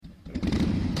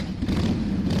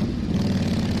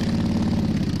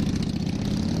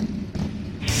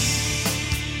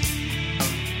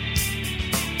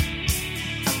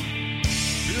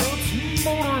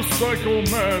Motorcycle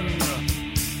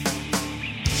Men.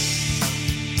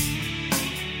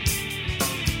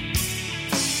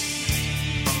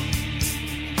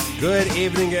 Good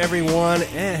evening, everyone,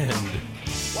 and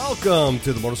welcome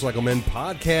to the Motorcycle Men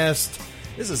podcast.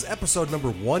 This is episode number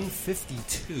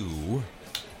 152.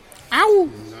 Ow!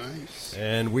 Nice.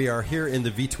 And we are here in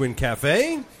the V-Twin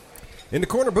Cafe in the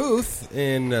corner booth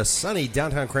in sunny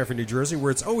downtown Cranford, New Jersey, where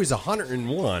it's always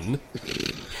 101.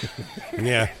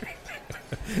 Yeah.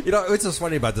 You know, what's so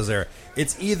funny about this area?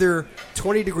 It's either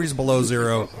 20 degrees below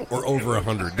zero or over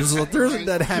 100. There isn't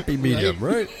that happy medium,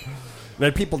 right?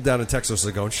 And people down in Texas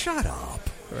are going, shut up,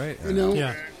 right? You know?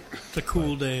 Yeah. It's a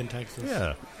cool day in Texas.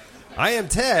 Yeah. I am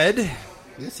Ted.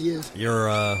 Yes, he is. Your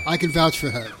I can vouch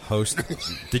for her. host.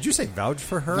 Did you say vouch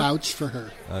for her? Vouch for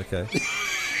her. Okay.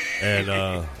 And,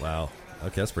 wow.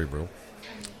 Okay, that's pretty brutal.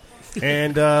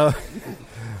 And I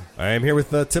am here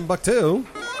with Timbuktu.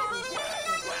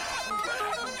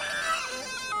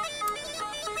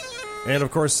 And,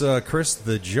 of course, Chris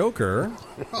the Joker.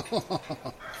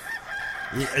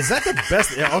 Is that the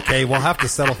best? Yeah, okay, we'll have to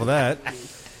settle for that.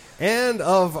 And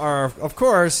of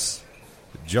course,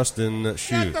 Justin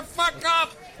Shute. Shut the fuck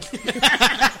up!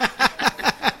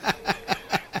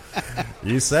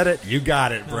 You said it. You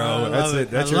got it, bro. I That's love it.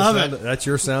 it. That's I your love sound. it. That's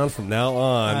your sound from now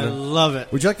on. I love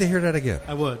it. Would you like to hear that again?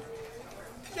 I would.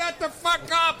 Shut the fuck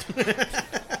up!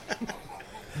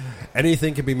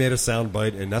 Anything can be made a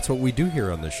soundbite, and that's what we do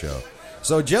here on this show.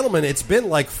 So, gentlemen, it's been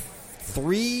like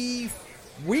 3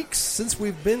 weeks since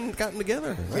we've gotten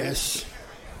together. Right? Yes.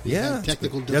 Yeah. had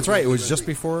technical That's right. It was difficulties just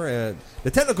before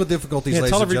the technical difficulties. Yeah, ladies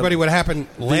tell and everybody gentlemen. what happened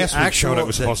last week's show that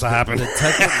was supposed to happen.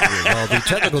 The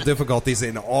technical difficulties,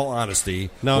 in all honesty.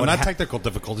 No, what not hap- technical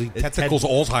difficulty. Technical's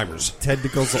Alzheimer's.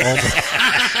 Technicals all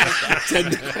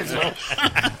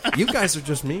You guys are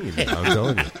just mean. I'm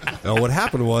telling you. No, what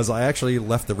happened was I actually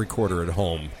left the recorder at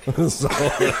home, so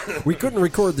we couldn't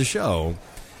record the show,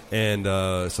 and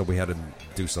so we had to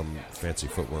do some fancy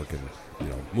footwork and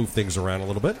move things around a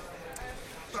little bit.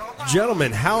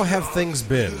 Gentlemen, how have things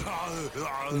been?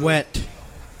 Wet.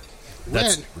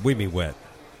 Wet. We mean wet.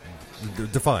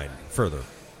 Define further.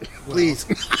 Please.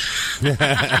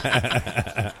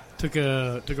 Took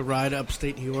a ride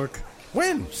upstate New York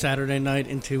When? Saturday night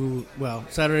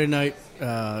Saturday night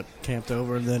camped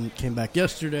over and then came back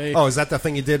yesterday. Oh, is that the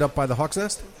thing you did up by the Hawk's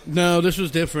Nest? No, this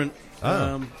was different.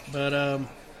 Oh. But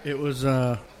it was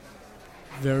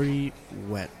very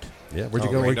wet. Yeah. Where'd you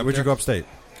Oh, go? right up Where'd you there? go upstate?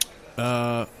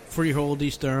 Freehold,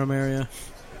 East Durham area.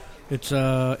 It's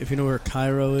if you know where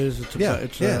Cairo is, it's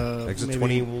Exit maybe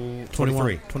 20,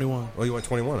 21. 21. Oh, you went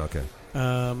 21? Okay.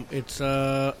 It's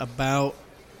about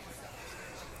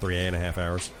 3.5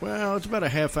 hours. Well, it's about a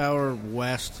half hour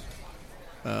west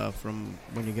from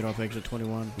when you get off exit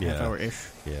 21. Yeah. Half hour ish.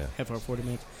 Yeah. Half hour, 40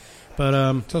 minutes. But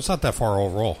So it's not that far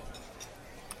overall.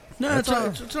 no,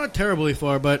 it's not terribly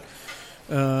far. But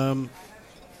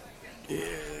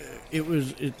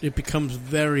it becomes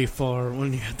very far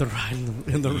when you have to ride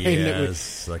in the rain.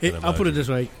 Yes, I can I'll put it imagine. this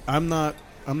way: I'm not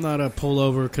a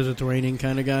pullover because it's raining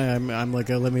kind of guy. I'm like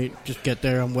let me just get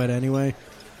there. I'm wet anyway.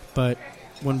 But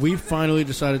when we finally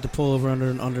decided to pull over under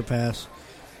an underpass,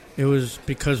 it was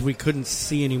because we couldn't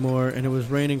see anymore, and it was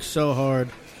raining so hard.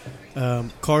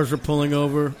 Cars were pulling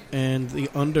over, and the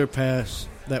underpass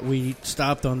that we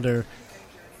stopped under,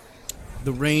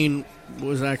 the rain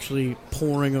was actually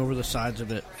pouring over the sides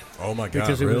of it. Oh, my God,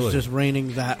 Because it really? was just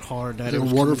raining that hard that Is it it a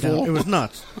was coming waterfall? down. It was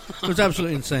nuts. It was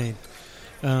absolutely insane.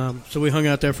 So we hung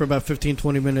out there for about 15,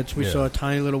 20 minutes. We Yeah. saw a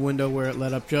tiny little window where it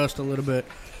let up just a little bit,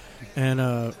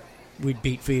 and we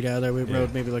beat feet out of there. We Yeah.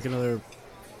 rode maybe like another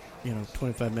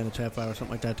 25 minutes, half hour, something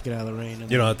like that to get out of the rain.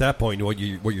 And At that point, what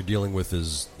you're dealing with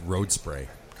is road spray,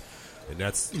 and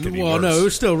that's could be well, worse. no, it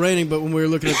was still raining, but when we were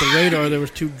looking at the radar, there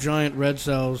was 2 giant red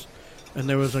cells, and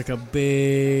there was like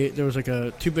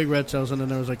two big red cells, and then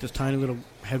there was like this tiny little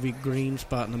heavy green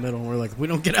spot in the middle, and we're like, if we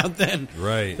don't get out then,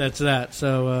 right. that's that.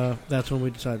 So that's when we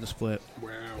decided to split.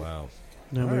 Wow.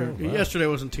 No, Wow. yesterday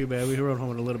wasn't too bad. We rode home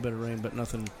in a little bit of rain, but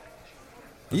nothing.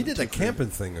 You did that camping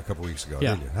thing a couple weeks ago,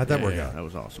 Yeah, didn't you? How'd that work yeah, out? That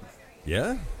was awesome.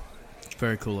 Yeah?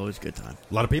 Very cool. Always a good time.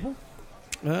 A lot of people?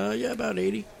 Yeah, about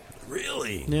 80.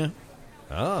 Really? Yeah.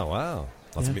 Oh, wow.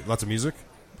 Lots of music?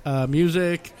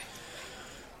 Music,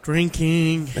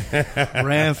 drinking,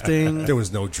 rafting, There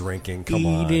was no drinking. Come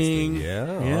on. eating.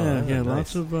 Yeah. Yeah.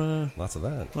 Nice. Lots of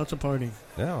that. lots of partying.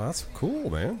 Yeah, that's cool,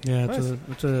 man. Yeah, Nice.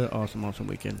 it's an awesome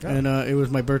weekend, Yeah. and it was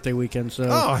my birthday weekend. So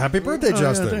Oh, happy birthday, yeah,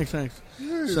 Justin. thanks. Hey,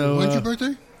 So, when's your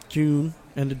birthday?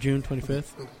 End of June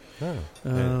 25th. Oh.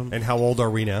 Um, And how old are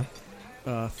we now?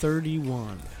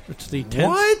 31. It's the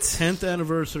 10th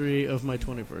anniversary of my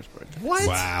 21st birthday. What?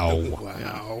 Wow.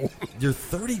 Wow. You're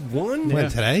 31? Yeah. When,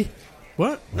 today?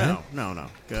 What? No.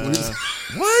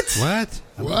 What? What?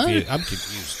 What? I'm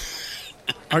confused.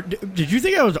 Did you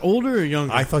think I was older or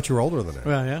younger? I thought you were older than that.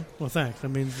 Well, yeah. Well, thanks. That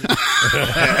means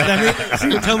so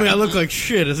you tell me I look like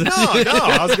shit. Isn't it? No.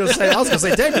 I was gonna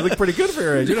say, Dave, you look pretty good for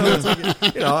your age. It's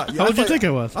like, How old do you think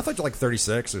I was? I thought you were like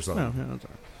 36 or something. No, yeah, that's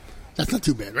all right. That's not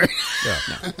too bad, right? Yeah.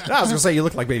 No, I was gonna say you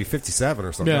look like maybe 57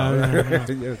 or something.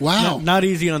 Yeah. Wow. Not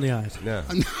easy on the eyes. Yeah.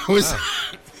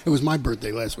 It was my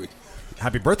birthday last week.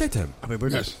 Happy birthday, Tim. Happy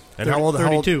birthday. Yes. And how old?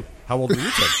 32. How old are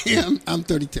you, Tim? Yeah, I'm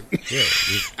 32. Yeah.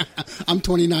 I'm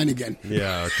 29 again.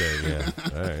 Yeah. Okay. Yeah.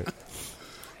 All right.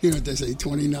 You know what they say,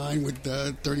 29 with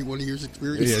 31 years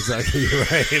experience? Yeah, exactly. You're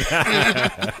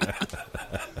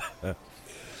right.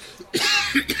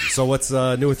 So what's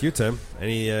new with you, Tim?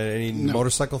 Any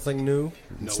motorcycle thing new?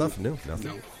 No. Stuff new?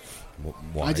 Nothing. No.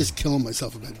 Why? I just killing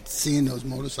myself about seeing those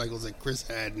motorcycles that Chris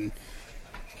had, and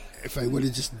if I would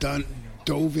have just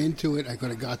dove into it, I could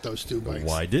have got those two bikes.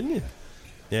 Why didn't you?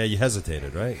 Yeah, you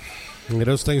hesitated, right? I mean,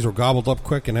 those things were gobbled up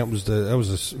quick, and that was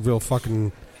a real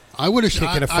fucking I would have. Kicking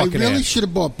a I fucking really ass. should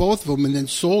have bought both of them and then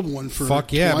sold one for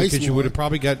fuck yeah, twice because you more. would have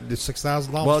probably got the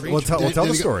 $6,000. Well, for we'll each. tell the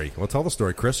They- story. We'll tell the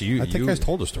story, Chris. I think I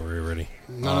told the story already.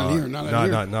 Not on here. Not on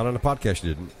here. Not on the podcast.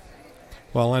 You didn't.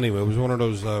 Well, anyway, it was one of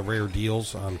those rare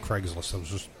deals on Craigslist. I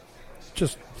was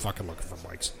just fucking looking for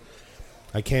bikes.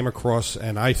 I came across,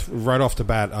 and right off the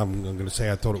bat, I'm going to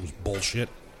say I thought it was bullshit,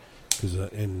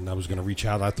 and I was going to reach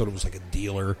out. I thought it was like a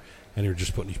dealer, and they were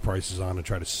just putting these prices on to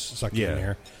try to suck you in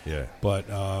there. Yeah. But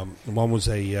one was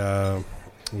a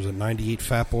 98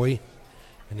 Fat Boy,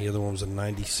 and the other one was a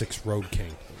 96 Road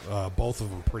King. Both of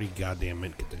them pretty goddamn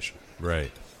mint condition.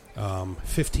 Right.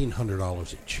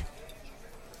 $1,500 each.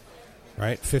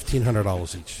 Right?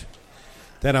 $1,500 each.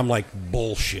 Then I'm like,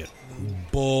 bullshit.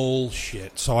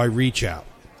 So I reach out,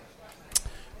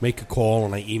 make a call,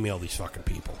 and I email these fucking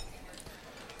people.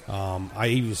 I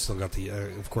even still got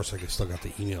of course, I still got the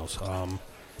emails.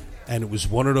 And it was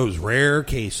one of those rare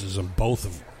cases of both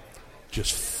of them.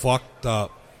 Just fucked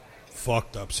up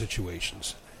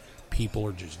situations. People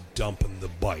are just dumping the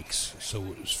bikes. So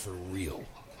it was for real.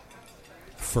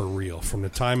 For real. From the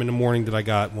time in the morning that I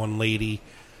got one lady,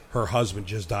 her husband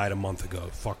just died a month ago.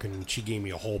 Fucking, she gave me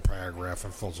a whole paragraph. I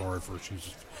felt sorry for her.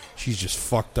 She's just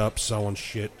fucked up, selling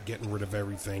shit, getting rid of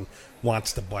everything.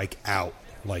 Wants the bike out.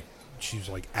 Like, she's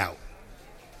like out.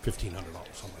 $1,500. I'm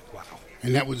like, wow.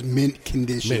 And that was mint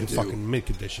condition. Mint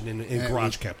condition in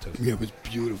garage kept too. Yeah, it was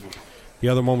beautiful. The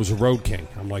other one was a Road King.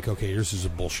 I'm like, okay, this is a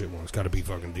bullshit one. It's got to be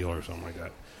fucking dealer or something like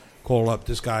that. Call up.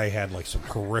 This guy had like some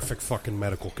horrific fucking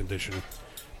medical condition,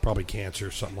 probably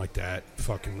cancer, something like that.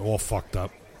 Fucking all fucked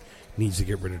up. Needs to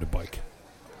get rid of the bike.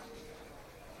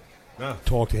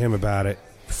 Talk to him about it.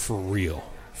 For real,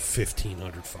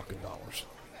 $1,500 fucking dollars.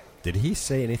 Did he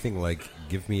say anything like,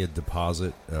 give me a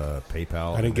deposit,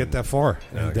 PayPal? I didn't get that far.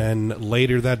 And Okay. then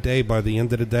later that day, by the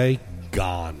end of the day,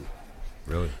 gone.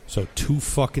 Really? So 2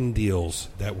 fucking deals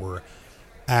that were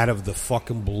out of the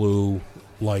fucking blue,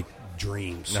 like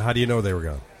dreams. Now, how do you know they were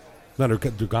gone? No, they're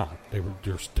gone. They were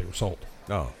sold.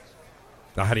 Oh.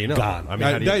 Now, how do you know? Gone. I mean,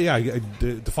 how do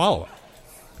you... The follow-up.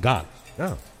 Gone.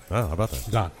 Oh, how about that?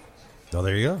 Gone. Oh,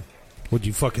 there you go. Would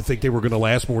you fucking think they were going to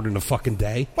last more than a fucking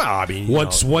day? Well, I mean,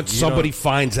 Once somebody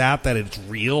finds out that it's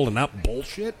real and not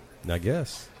bullshit, I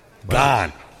guess.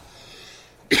 gone.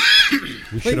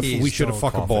 We should have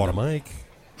fucking bought them. Mike.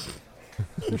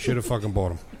 We should have fucking bought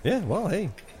them. Yeah, well, hey.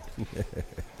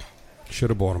 Should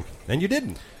have bought them. And you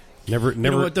didn't. Never. You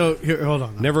know what, though? Here, hold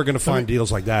on. Never going to find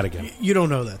deals like that again. You don't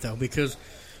know that, though, because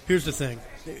here's the thing.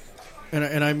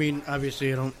 And I mean,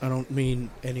 obviously, I don't mean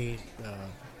anything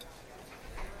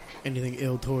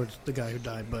ill towards the guy who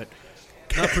died, but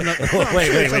not for nothing.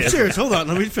 Wait. I'm serious. Hold on.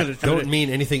 Let me finish. Don't mean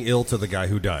anything ill to the guy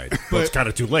who died. But it's kind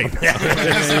of too late.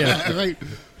 Yeah. Right.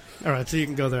 All right, so you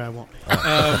can go there. I won't.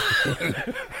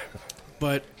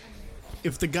 But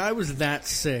if the guy was that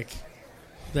sick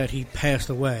that he passed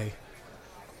away,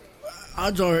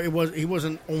 odds are he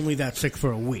wasn't only that sick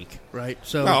for a week, right?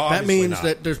 So No, that obviously means not.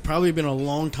 that there's probably been a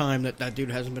long time that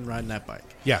dude hasn't been riding that bike.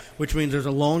 Yeah. Which means there's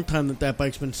a long time that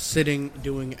bike's been sitting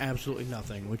doing absolutely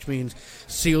nothing, which means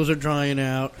seals are drying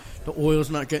out, the oil's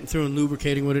not getting through and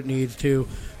lubricating what it needs to,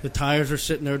 the tires are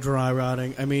sitting there dry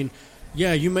rotting. I mean,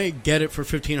 yeah, you may get it for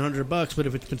 $1,500, but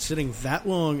if it's been sitting that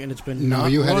long and it's been No,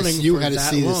 not you had to- running you for had to that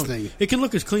see this long, thing. it can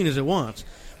look as clean as it wants.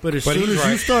 But as But soon he's as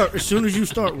right. you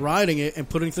start riding it and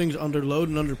putting things under load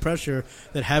and under pressure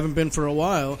that haven't been for a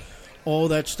while, all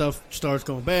that stuff starts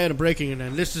going bad and breaking, and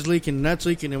then this is leaking and that's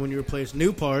leaking. And when you replace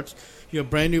new parts, you have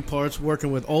brand new parts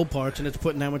working with old parts, and it's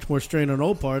putting that much more strain on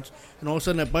old parts. And all of a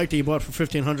sudden, that bike that you bought for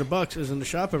 $1,500 is in the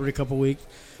shop every couple of weeks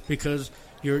because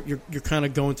you're kind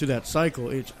of going through that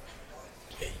cycle.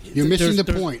 You're missing the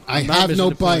point. I have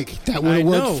no bike. That would have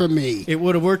worked for me. It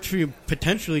would have worked for you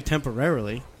potentially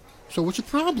temporarily. So what's your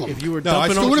problem? If you were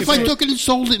dumping so what if I took it and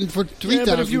sold it for $3,000? Yeah,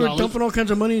 but if you were dumping all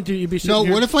kinds of money into it, you'd be sitting No,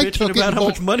 here what if I bitching took it about how both-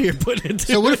 much money you're putting into it.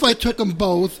 So what if I took them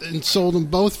both and sold them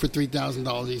both for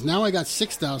 $3,000 each? Now I got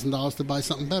 $6,000 to buy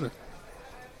something better.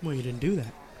 Well, you didn't do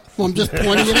that. Well, I'm just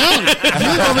pointing it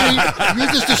out. You're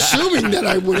just assuming that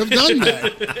I would have done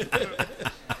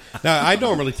that. Now, I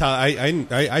normally tell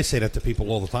I say that to people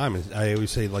all the time. And I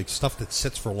always say like stuff that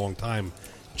sits for a long time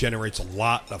generates a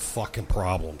lot of fucking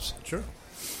problems. Sure.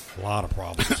 A lot of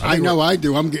problems. I know I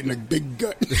do. I'm getting a big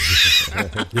gut.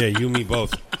 Yeah, you and me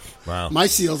both. Wow. My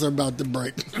seals are about to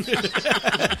break.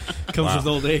 Comes with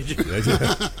old age.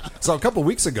 So a couple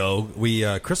weeks ago,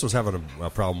 Chris was having a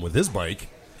problem with his bike,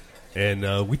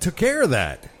 and we took care of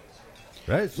that.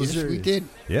 Right? Yes, we did.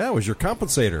 Yeah, it was your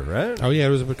compensator, right? Oh yeah, it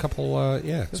was a couple.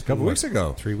 It's a couple weeks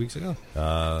ago. 3 weeks ago.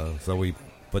 So we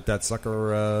put that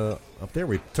sucker up there.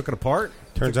 We took it apart.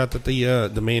 Turns out that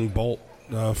the main bolt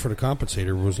for the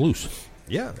compensator was loose.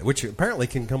 Yeah, which apparently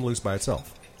can come loose by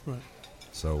itself. Right.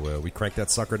 So we cranked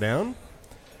that sucker down.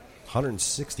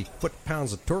 160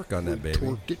 foot-pounds of torque on that baby.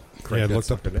 Torqued it. Cranked I that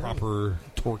looked up the sucker down. proper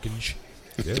torquage.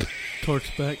 Yeah, Torque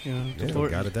spec, yeah, we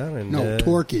got it down. And, No,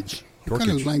 torquage. What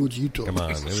kind of torquage. language you talk? Come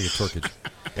on, there we go, torquage.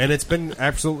 And it's been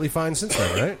absolutely fine since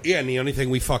then, right? Yeah, and the only thing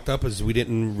we fucked up is we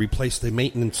didn't replace the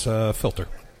maintenance filter.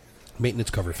 Maintenance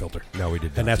cover filter. No, we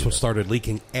did not And that's do what that. started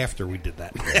leaking after we did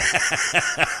that.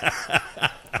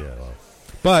 Yeah, well,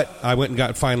 But I went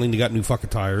and finally got new fucking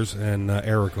tires, and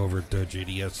Eric over at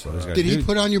JDS. Did he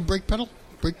put on your brake pedal?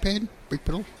 Brake pad? Brake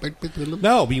pedal? Brake pedal?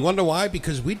 No, but you wonder why?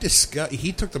 Because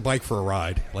he took the bike for a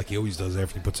ride, like he always does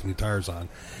after he puts new tires on,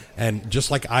 and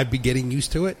just like I'd be getting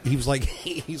used to it, he was like,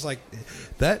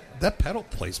 that pedal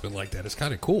placement like that is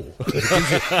kind of cool.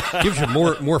 It gives you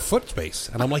more foot space,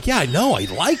 and I'm like, yeah, I know, I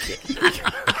like it.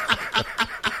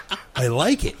 I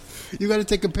like it. You got to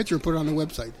take a picture and put it on the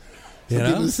website. You So know?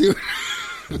 people see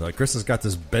Chris has got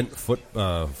this bent foot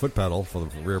pedal for the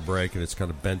rear brake, and it's kind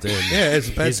of bent in. Yeah, it's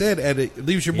bent in, and it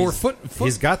leaves you more foot.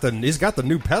 He's got the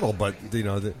new pedal, but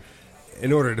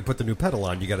in order to put the new pedal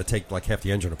on, you got to take like half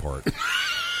the engine apart.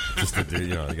 Just to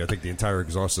you got to take the entire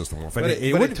exhaust system off. But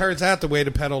it turns out the way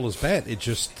the pedal is bent,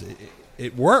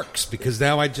 it works because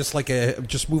now I just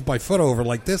move my foot over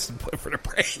like this and put it for the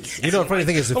brake. You know, the funny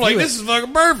thing is, this is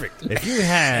fucking perfect.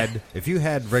 if you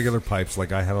had regular pipes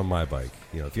like I have on my bike,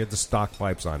 if you had the stock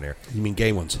pipes on there, You mean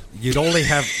gay ones? you'd only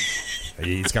have.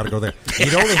 He's got to go there.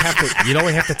 You'd only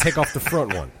have to take off the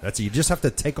front one. You just have to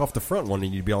take off the front one,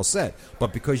 and you'd be all set.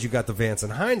 But because you got the Vance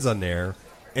and Hines on there,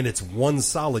 and it's one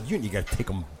solid unit, you got to take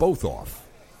them both off.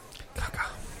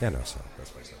 Yeah, no, so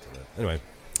that's why I said that. Anyway.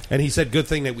 And he said, "Good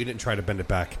thing that we didn't try to bend it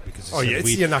back because." He said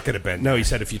you're not going to bend. No, he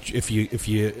said if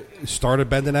you started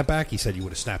bending that back, he said you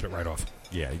would have snapped it right off.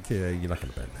 Yeah, you're not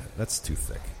going to bend that. That's too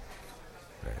thick.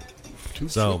 Right.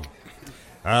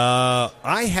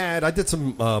 I did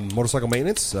some motorcycle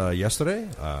maintenance yesterday.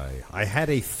 I had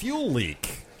a fuel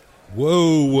leak.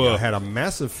 Whoa! I had a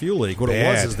massive fuel leak. What it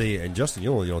Bad. was is and Justin,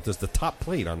 there's the top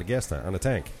plate on the gas tank, on the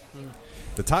tank.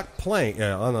 The top plate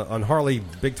on Harley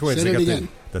Big Twins. Say They that got again.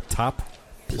 the top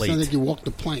It plate. sounds like you walked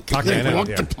the plank. Okay, I know, Walked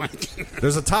yeah. the plank.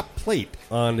 There's a top plate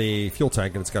on the fuel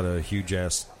tank, and it's got a huge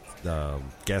ass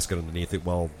gasket underneath it.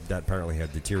 Well, that apparently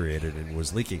had deteriorated and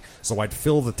was leaking. So I'd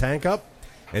fill the tank up,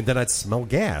 and then I'd smell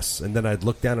gas, and then I'd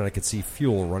look down and I could see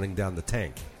fuel running down the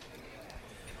tank.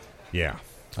 Yeah.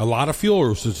 A lot of fuel, or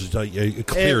was it just a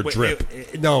clear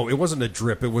drip? No, it wasn't a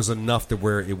drip. It was enough to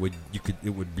where it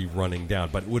would be running down,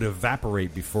 but it would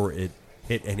evaporate before it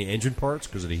hit any engine parts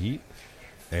because of the heat,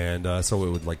 and so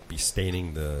it would be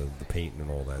staining the paint and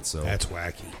all that. So That's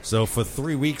wacky. So for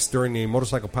 3 weeks during the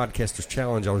Motorcycle Podcasters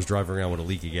Challenge, I was driving around with a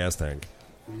leaky gas tank.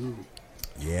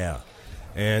 Yeah.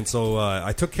 And so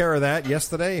I took care of that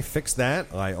yesterday, fixed that.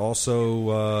 I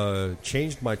also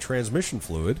changed my transmission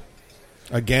fluid.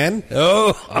 Again?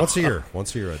 Oh, once a year I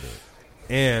do it.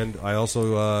 And I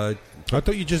also I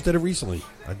thought you just did it recently.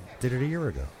 I did it a year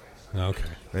ago. Okay.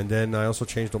 And then I also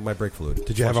changed up my brake fluid.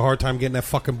 Did you have a hard time getting that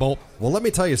fucking bolt? Well, let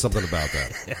me tell you something about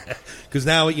that. Because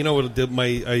now I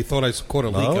thought I caught a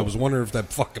leak. Oh. I was wondering if that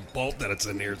fucking bolt that it's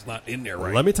in there is not in there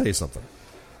right. Let me tell you something.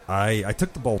 I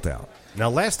took the bolt out. Now,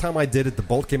 last time I did it, the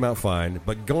bolt came out fine.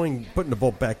 But putting the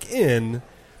bolt back in,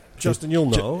 Justin, you'll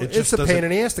know, It it's just a pain doesn't-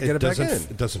 in the ass to get it back in.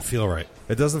 It doesn't feel right.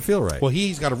 It doesn't feel right. Well,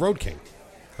 he's got a Road King.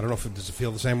 I don't know if does it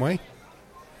feel the same way.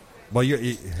 Well,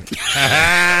 you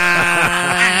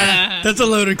That's a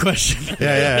loaded question.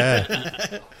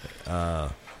 yeah.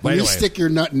 When you anyway. stick your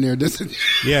nut in there, doesn't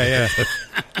Yeah.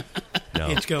 No,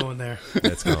 It's going there.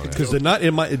 that's going. Because the nut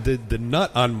in my the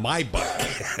nut on my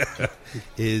butt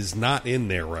is not in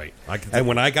there right. And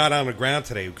when I got on the ground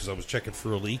today because I was checking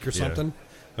for a leak or something,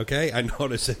 okay, I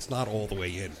noticed it's not all the way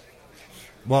in.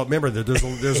 Well, remember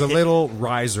there's a little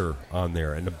riser on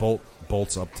there, and the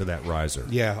bolts up to that riser.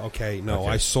 Yeah, okay. No, Okay.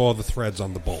 I saw the threads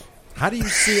on the bolt. How do you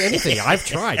see anything? I've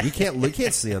tried. You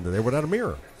can't see under there without a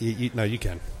mirror. No, you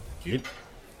can.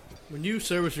 When you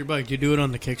service your bike, do you do it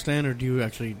on the kickstand or do you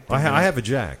actually? I have a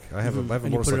jack. I have a And you put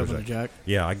it motorcycle up on the jack?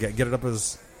 Yeah, I get it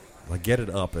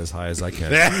up as high as I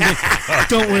can.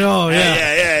 Don't we all?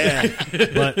 Yeah.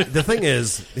 But the thing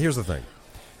is, here's the thing.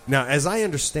 Now, as I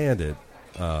understand it,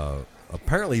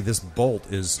 apparently this bolt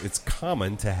it's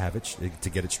common to have it to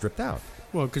get it stripped out.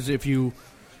 Well, because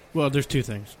there's two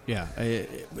things. Yeah, I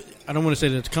don't want to say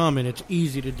that it's common. It's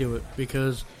easy to do it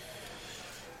because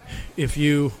if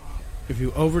you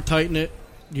over tighten it,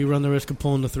 you run the risk of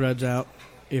pulling the threads out.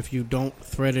 If you don't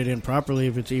thread it in properly,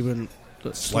 if it's even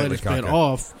the Slightly slightest bit cockeyed.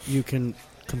 off, you can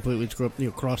completely screw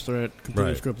up, cross thread,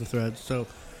 completely Right. screw up the threads. So,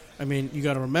 I mean, you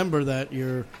got to remember that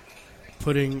you're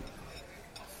putting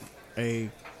a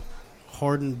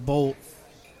hardened bolt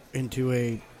into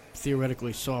a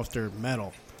theoretically softer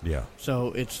metal. Yeah.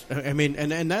 So it's, I mean,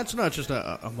 and that's not just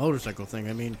a motorcycle thing.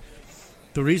 I mean,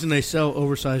 the reason they sell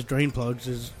oversized drain plugs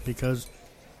is because,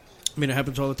 I mean, it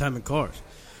happens all the time in cars.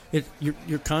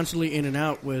 You're constantly in and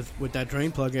out with that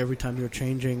drain plug every time you're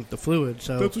changing the fluid.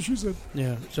 So That's what she said.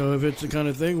 yeah. So if it's the kind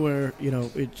of thing where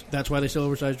that's why they sell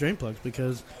oversized drain plugs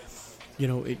because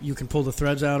you can pull the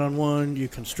threads out on one, you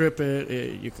can strip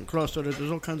it, you can cross thread it. There's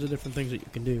all kinds of different things that you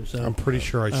can do. So I'm pretty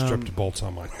sure I stripped the bolts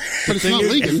on mine. But it's not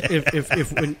leaking. if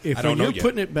I when don't know you're yet.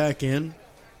 putting it back in,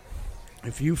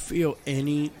 if you feel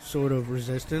any sort of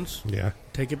resistance, Yeah.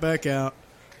 take it back out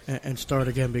and start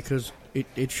again because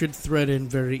it should thread in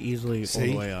very easily all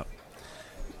See? the way up.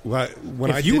 Well, when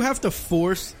If I you did- have to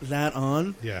force that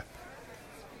on, yeah.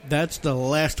 that's the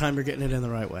last time you're getting it in the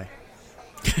right way.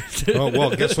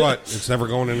 Well, guess what? It's never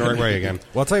going in the right way again.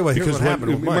 Well, I'll tell you what. Here's Because what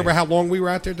happened. with remember mine. how long we were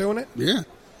out there doing it? Yeah.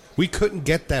 We couldn't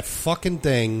get that fucking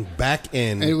thing back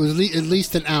in. And it was at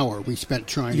least an hour we spent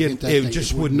trying to get that It thing.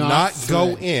 just would not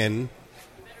go thread. in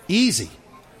easy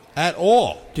at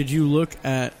all. Did you look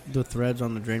at the threads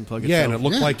on the drain plug Yeah, and itself?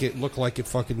 it looked like it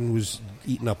fucking was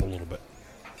eating up a little bit.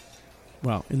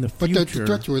 Well, in the But the future,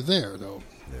 threads were there, though.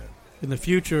 in the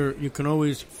future, you can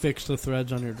always fix the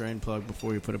threads on your drain plug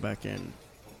before you put it back in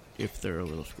if they're a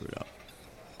little screwed up.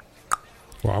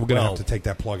 Well, I'm gonna Well- have to take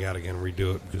that plug out again and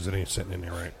redo it because it ain't sitting in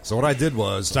there right. So what I did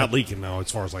was It's not leaking now,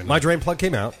 as far as I know. my drain plug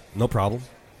came out, no problem.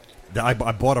 I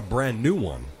bought a brand new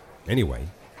one anyway,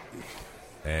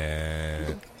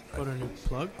 and Put a new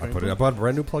plug. I bought a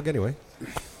brand new plug anyway,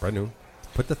 brand new.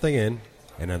 Put the thing in,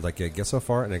 and then like it gets so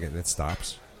far, and it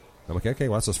stops. I'm like, okay,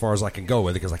 well that's as far as I can go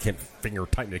with it because I can't finger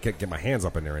tighten it. I can't get my hands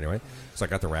up in there anyway. So I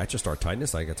got the ratchet, start tightening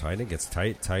this. I get tighten it, gets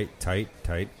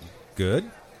tight,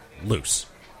 good, loose.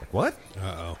 Like what?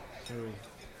 Uh-oh.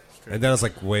 And then I was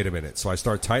like, wait a minute. So I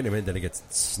start tightening it, then it gets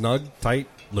snug, tight,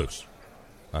 loose.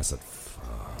 I said,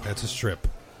 That's a strip.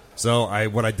 so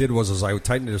what I did was I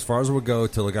tightened it as far as it would go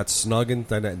till it got snug, and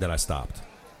then I stopped.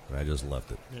 And I just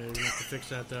left it. Yeah, you have to fix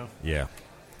that though. Yeah.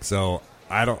 So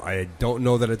I don't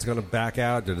know that it's going to back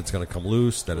out, that it's going to come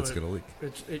loose, that it's But going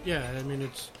to leak. Yeah, I mean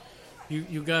it's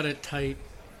you got it tight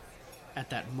at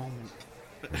that moment,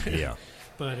 Yeah.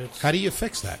 but it's How do you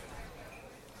fix that?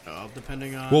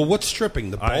 depending on. Well, what's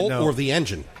stripping, the I bolt know. or the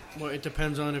engine? Well, it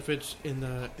depends on if it's in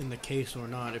the case or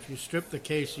not. If you strip the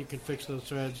case, you can fix those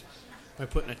threads by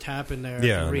putting a tap in there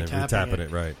Yeah, and and then retapping retapping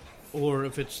it, right. Or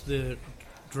if it's the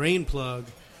drain plug,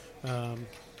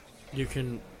 you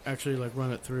can actually like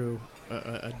run it through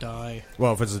a die.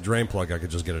 Well, if it's a drain plug, I could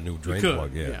just get a new drain could,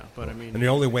 plug, yeah. yeah, but I mean- And the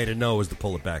only way to know is to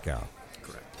pull it back out.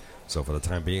 Correct. So for the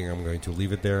time being, I'm going to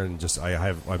leave it there and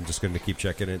I'm just going to keep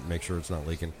checking it and make sure it's not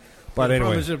leaking. But the anyway,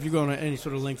 problem is if you go on any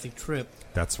sort of lengthy trip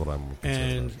that's what I'm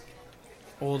concerned and about.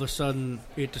 all of a sudden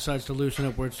it decides to loosen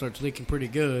up where it starts leaking pretty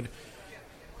good,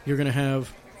 you're going to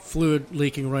have fluid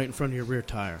leaking right in front of your rear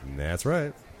tire. That's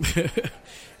right.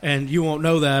 And you won't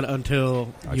know that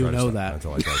until I you try to know stop- that.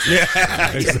 Until I try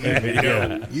to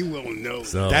yeah. You will know.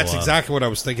 So, That's exactly what I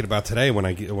was thinking about today when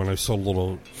I saw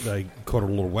I caught a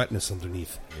little wetness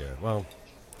underneath. Yeah, well,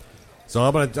 so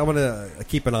I'm gonna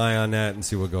keep an eye on that and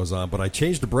see what goes on. But I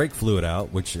changed the brake fluid out,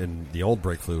 and the old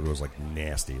brake fluid was like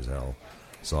nasty as hell.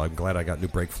 So I'm glad I got new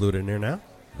brake fluid in there now.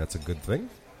 That's a good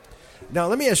thing. Now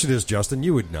let me ask you this, Justin.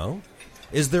 You would know.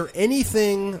 Is there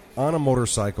anything on a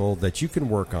motorcycle that you can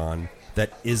work on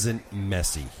that isn't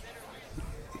messy?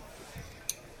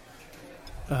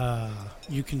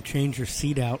 You can change your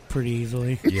seat out pretty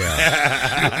easily.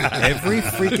 Yeah. Every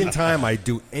freaking time I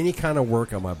do any kind of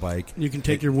work on my bike, You can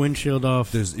take your windshield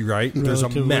off. there's a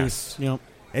relatively- mess. Yep.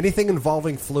 Anything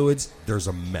involving fluids, there's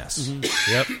a mess.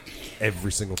 Yep.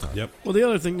 Every single time. Yep. Well, the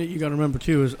other thing that you got to remember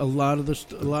too is a lot of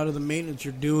the maintenance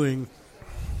you're doing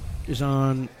is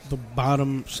on the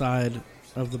bottom side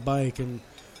of the bike, and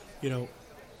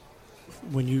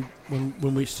when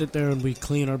we sit there and we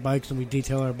clean our bikes and we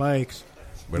detail our bikes,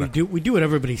 we do what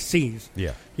everybody sees.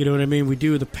 Yeah. You know what I mean? We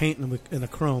do the paint and the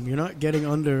chrome. You're not getting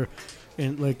under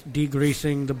and like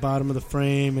degreasing the bottom of the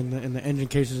frame and the engine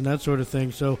cases and that sort of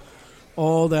thing. So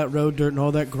all that road dirt and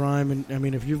all that grime, and I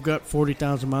mean, if you've got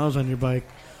 40,000 miles on your bike,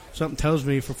 something tells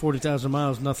me for 40,000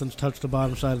 miles nothing's touched the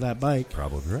bottom side of that bike.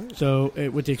 Probably right. So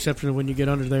with the exception of when you get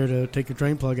under there to take your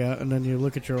drain plug out, and then you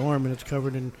look at your arm and it's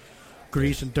covered in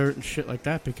grease and dirt and shit like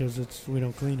that because we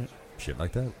don't clean it. Shit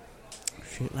like that.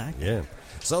 Shit like that. Yeah.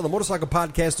 So the Motorcycle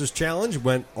Podcasters Challenge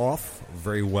went off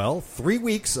very well. 3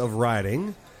 weeks of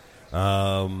riding.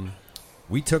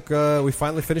 We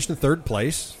finally finished in third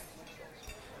place.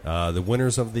 The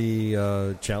winners of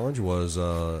the challenge was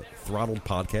Throttled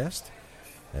Podcast,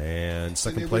 and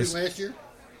second place last year.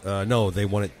 No, they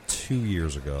won it 2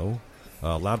 years ago.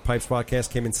 Loud Pipes Podcast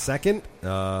came in second.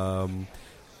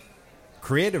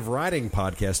 Creative Riding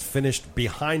Podcast finished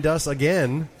behind us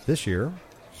again this year.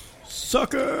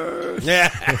 Suckers!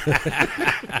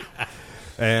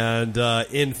 And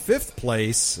in fifth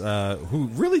place, who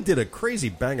really did a crazy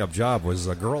bang-up job, was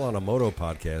a Girl on a Moto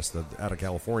podcast out of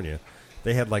California.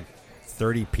 They had like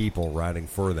 30 people riding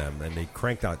for them, and they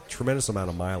cranked out a tremendous amount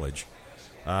of mileage.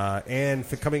 And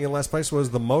coming in last place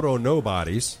was the Moto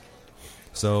Nobodies.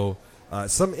 So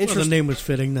some interesting... Well, the name was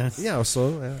fitting then. Yeah,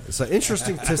 so it's an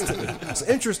interesting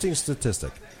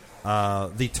statistic.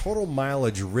 The total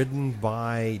mileage ridden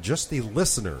by just the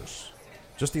listeners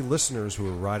who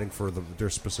are riding for their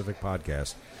specific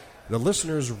podcast, the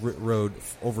listeners rode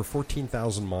over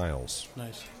 14,000 miles.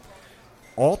 Nice.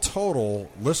 All total,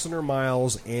 listener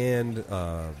miles and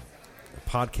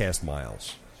podcast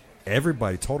miles,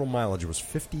 everybody, total mileage was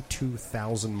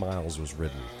 52,000 miles was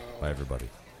ridden by everybody.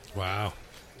 Wow.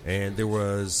 And there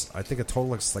was, I think, a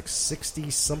total of like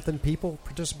 60-something people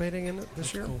participating in it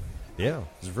this year. Cool. Yeah, it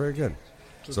was very good.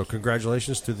 So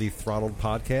congratulations to the Throttled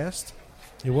Podcast.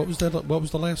 Yeah, what was that? What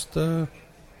was the last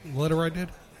letter I did?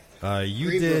 You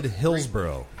Greenbrook. did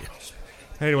Hillsboro.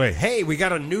 Anyway, hey, we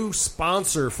got a new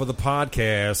sponsor for the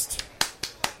podcast.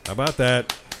 How about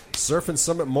that? Surf and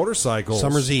Summit Motorcycles.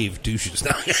 Summer's Eve douches.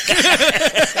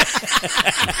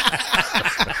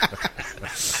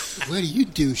 Where do you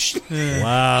douche?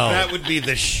 Wow. That would be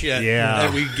the shit. Yeah.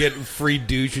 That we get free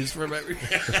douches from every.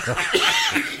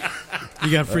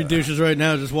 You got free douches right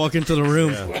now. Just walk into the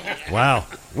room. Wow.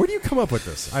 Where do you come up with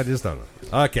this? I just don't know.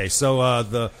 Okay, so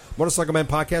the Motorcycle Man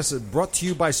podcast is brought to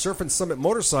you by Surf and Summit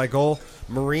Motorcycle,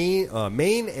 Maine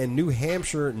and New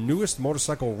Hampshire newest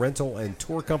motorcycle rental and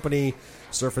tour company.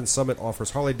 Surf and Summit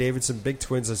offers Harley-Davidson, Big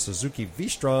Twins, and Suzuki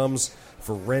V-Stroms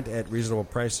for rent at reasonable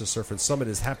prices. Surf and Summit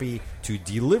is happy to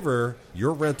deliver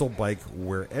your rental bike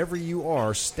wherever you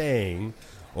are staying,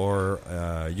 or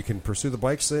you can pursue the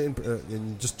bikes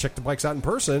and just check the bikes out in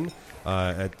person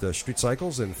at Street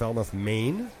Cycles in Falmouth,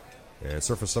 Maine. And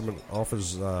Surf and Summit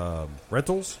offers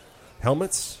rentals,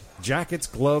 helmets, jackets,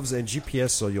 gloves, and GPS,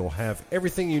 so you'll have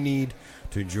everything you need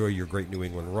to enjoy your great New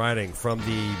England riding. From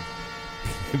the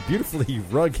beautifully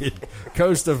rugged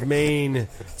coast of Maine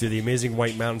to the amazing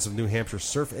White Mountains of New Hampshire,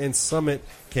 Surf and Summit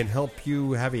can help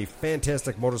you have a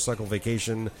fantastic motorcycle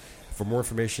vacation. For more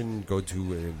information, go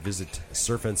to visit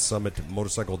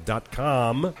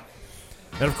surfandsummitmotorcycle.com.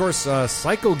 And, of course,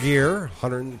 Psycho Gear,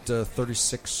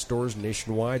 136 stores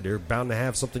nationwide. They're bound to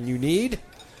have something you need,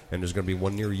 and there's going to be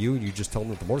one near you. You just tell them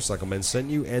that the Motorcycle Men sent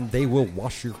you, and they will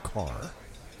wash your car.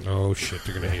 Oh shit!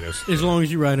 They're gonna hate us. As long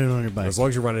as you ride it on your bike. As long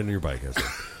as you're running your bike.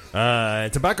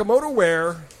 Tobacco Motor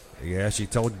Wear. Yes, you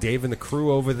tell Dave and the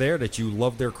crew over there that you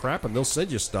love their crap, and they'll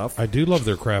send you stuff. I do love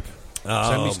their crap.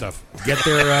 Send me stuff. Get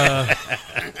their.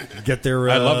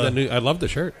 I love the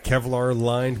shirt. Kevlar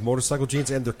lined motorcycle jeans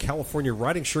and their California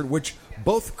riding shirt, which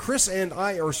both Chris and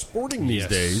I are sporting these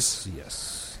days.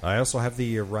 Yes. I also have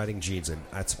the riding jeans, and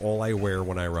that's all I wear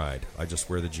when I ride. I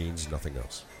just wear the jeans, nothing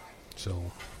else. So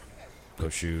no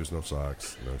shoes, no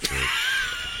socks, no shirt.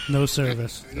 No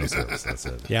service. No service, that's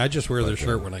it. Yeah, I just wear their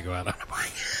shirt when I go out on a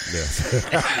bike. Yes.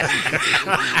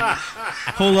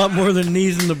 Whole lot more than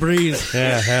knees in the breeze.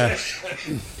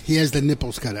 He has the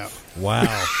nipples cut out. Wow.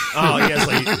 Oh, yes,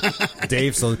 like,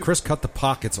 Dave. So Chris cut the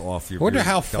pockets off your. I wonder your-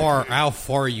 how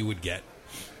far you would get.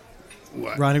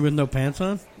 What? Riding with no pants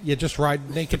on? You just ride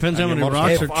naked. Depends on how your many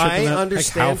motorcycle. rocks are If I chipping up.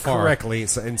 understand Like how far? correctly,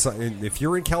 and if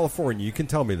you're in California, you can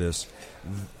tell me this.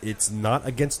 It's not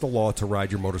against the law to ride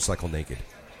your motorcycle naked.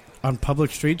 On public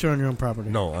streets or on your own property?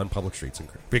 No, on public streets.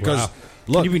 Because, Wow.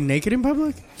 Can look, you be naked in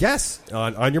public? yes,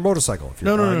 on your motorcycle. If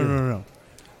you're No.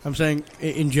 I'm saying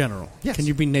in general. Yes. Can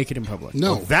you be naked in public?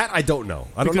 No. That I don't know.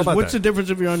 I don't know Because about what's that. the difference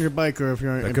if you're on your bike or if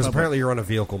you're in Because public? apparently you're on a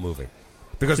vehicle moving.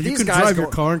 Because So these you could guys drive go,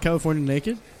 your car in California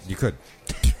naked? You could.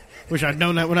 Wish I'd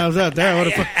known that when I was out there. I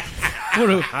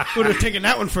would have taken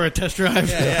that one for a test drive.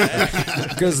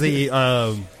 Because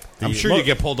I'm sure you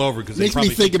get pulled over because Makes me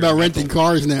think about renting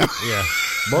cars now. Yeah,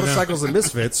 motorcycles and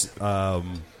misfits.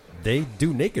 They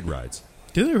do naked rides.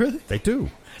 Do they really? They do.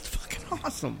 That's fucking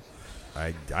awesome.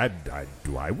 I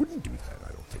wouldn't do that. I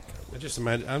don't think I I would. just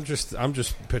imagine. I'm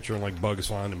just picturing like Bugs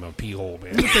Flying in my pee hole,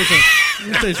 man. Let me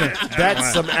tell you something.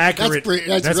 That's some accurate.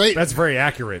 That's great. That's very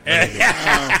accurate.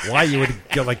 I mean, why you would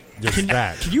get like just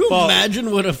that? Can you imagine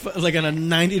what like on a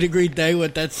 90-degree day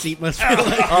what that seat must feel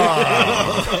like?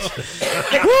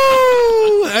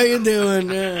 Woo! How you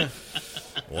doing? Yeah.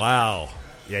 Wow.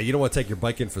 Yeah, you don't want to take your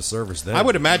bike in for service then. I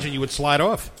would imagine you would slide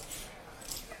off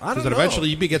I don't because know. eventually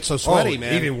you'd get so sweaty,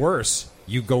 man. Even worse.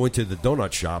 You go into the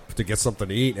donut shop to get something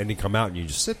to eat, and you come out and you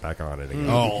just sit back on it again.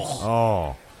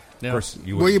 Oh. Yeah. Of course,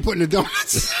 you Where would. you putting the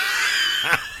donuts?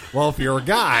 Well, if you're a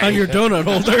guy. On your donut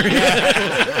holder.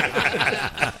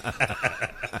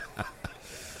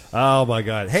 Oh, my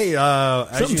God. Hey,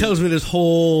 Something tells me this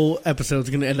whole episode's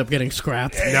going to end up getting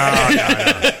scrapped.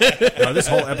 No, this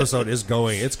whole episode is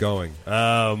going. It's going.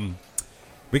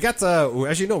 We got,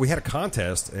 as you know, we had a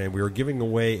contest, and we were giving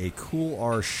away a Cool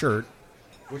R shirt,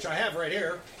 which I have right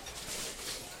here.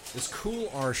 This Cool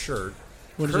R shirt,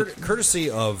 What is it? courtesy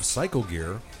of Cycle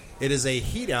Gear. It is a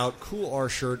heat out Cool R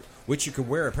shirt, which you can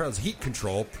wear. Apparently, it's heat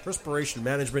control, perspiration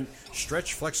management,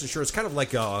 stretch, flexion shirt. It's kind of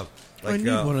like I need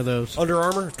one of those. Under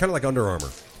Armour. It's kind of like Under Armour.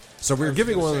 So we were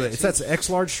giving one of the. It's that's X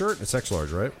large shirt. It's X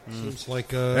large, right? Seems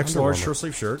like X large short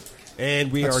sleeve shirt,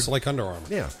 and we That's are like Under Armour.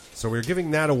 yeah. So we're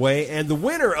giving that away, and the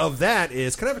winner of that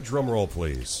is. Can I have a drum roll,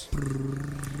 please?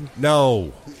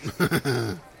 No.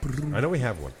 I know we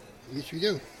have one. Yes, we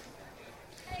do.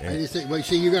 I didn't say. Wait,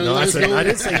 see, you're gonna No, let us go? I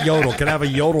didn't say yodel. Can I have a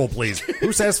yodel, please?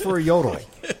 Who says for a yodel?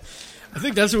 I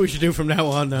think that's what we should do from now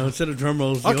on, though. Instead of drum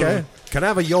rolls. Okay. yodel. Can I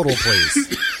have a yodel,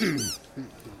 please?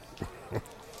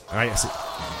 All right. See,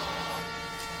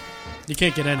 You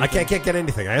can't get any. I can't get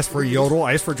anything. I asked for a yodel.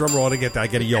 I asked for a drum roll. I didn't get that. I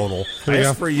get a yodel. I you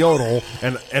asked go. for a yodel,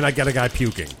 and I get a guy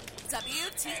puking.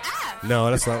 WTF.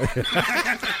 No, that's not.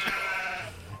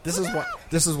 This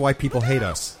is why people hate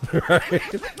us.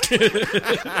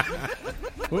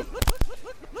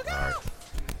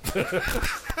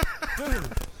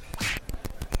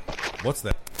 What's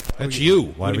that? That's you.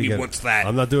 Why What do do we you get mean, what's that?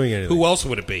 I'm not doing anything. Who else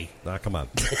would it be? Nah, come on.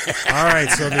 All right,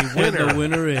 so The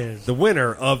winner is. the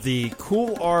winner of the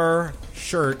Cool R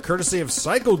shirt, courtesy of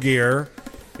Cycle Gear,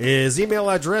 his email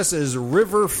address is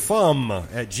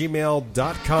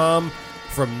riverfum@gmail.com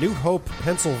from New Hope,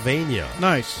 Pennsylvania.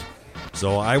 Nice.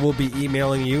 So I will be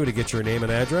emailing you to get your name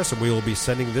and address, and we will be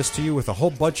sending this to you with a whole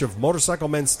bunch of Motorcycle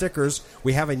Men stickers.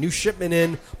 We have a new shipment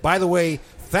in. By the way,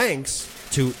 thanks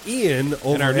to Ian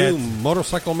over And our at new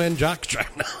Motorcycle Men jockstrap.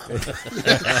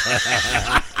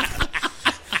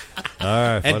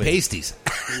 and And pasties.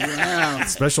 Wow.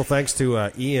 special thanks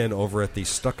to Ian over at the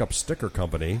Stuck Up Sticker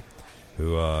Company,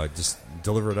 who just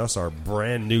delivered us our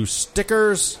brand new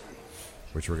stickers,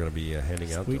 which we're going to be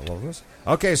handing out to all of us.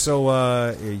 Okay,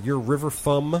 so your River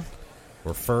Firm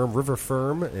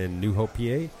in New Hope,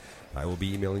 PA. I will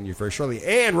be emailing you very shortly.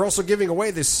 And we're also giving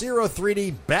away the Zero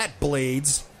 3D Bat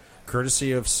Blades,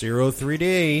 courtesy of Zero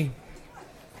 3D.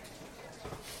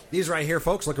 These right here,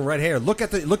 folks, looking right here. Look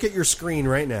at your screen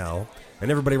right now,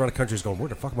 and everybody around the country is going, "Where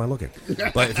the fuck am I looking?"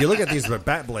 But if you look at these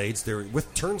bat blades, they're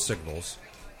with turn signals.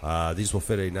 These will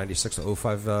fit a 96 to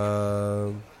 05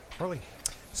 Harley.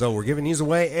 So we're giving these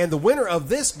away, and the winner of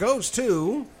this goes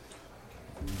to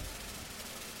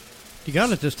You got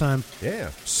it this time.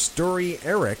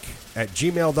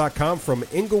 StoryEric@gmail.com from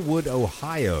Inglewood,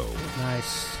 Ohio.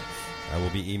 Nice. I will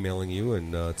be emailing you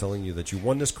and telling you that you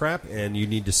won this crap, and you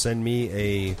need to send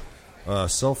me a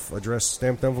self-addressed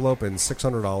stamped envelope and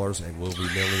 $600, and we'll be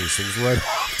mailing these things right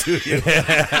off to you.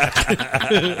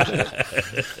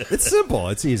 It's simple.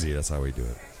 It's easy. That's how we do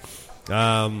it.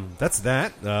 That's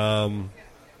that.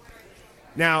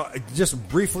 Now, just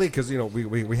briefly, because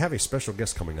we have a special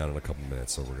guest coming on in a couple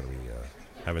minutes, so we're going to be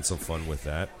having some fun with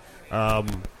that.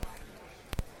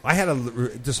 I had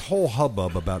this whole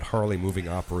hubbub about Harley moving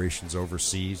operations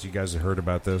overseas. You guys have heard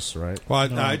about this, right?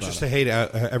 Well, I just hate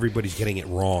everybody's getting it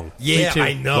wrong. Yeah,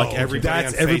 I know. Like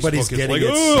everybody's getting like,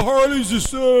 it. oh, Harley's just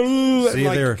See,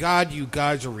 like, they're- God, you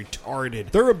guys are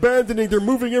retarded. They're abandoning. They're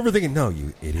moving everything. No,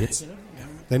 you idiots.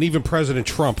 And even President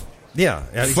Trump Yeah,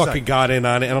 fucking got in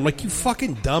on it, and I'm like, you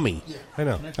fucking dummy. I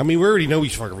know. I mean, we already know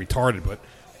he's fucking retarded, but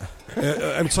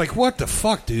it's like, what the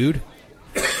fuck, dude?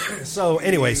 So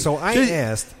anyway, I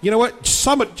asked. You know what?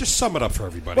 Just sum it up for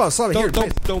everybody. Well,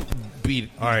 don't beat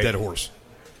All right. a dead horse.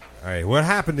 All right, what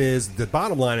happened is the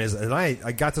bottom line is, and I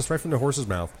got this right from the horse's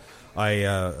mouth.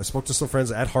 I spoke to some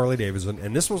friends at Harley Davidson,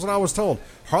 and this was what I was told.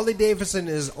 Harley Davidson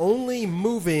is only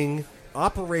moving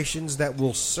operations that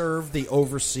will serve the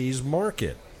overseas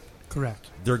market. Correct.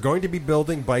 They're going to be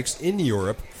building bikes in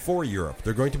Europe for Europe.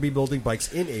 They're going to be building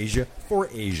bikes in Asia for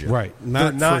Asia. Right.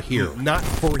 They're Not for here. Not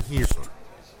for here.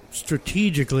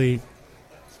 Strategically,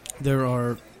 there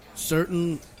are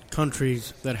certain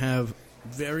countries that have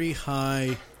very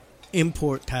high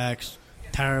import tax,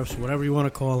 tariffs, whatever you want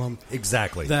to call them.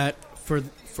 Exactly. That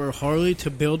for Harley to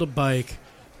build a bike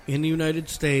in the United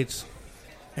States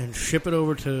and ship it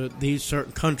over to these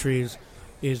certain countries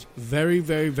is very,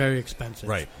 very, very expensive.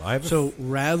 Right. So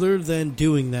rather than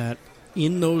doing that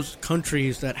in those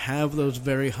countries that have those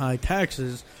very high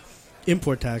taxes,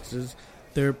 import taxes,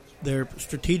 they're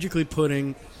strategically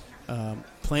putting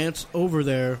plants over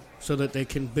there so that they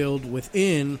can build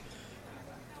within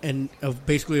and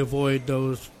basically avoid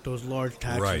those large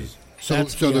taxes. Right. So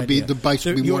the bikes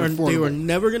will be more affordable. They were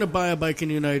never going to buy a bike in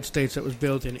the United States that was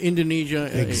built in Indonesia,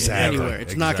 anywhere.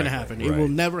 It's not going to happen. Right. It will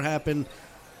never happen,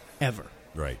 ever.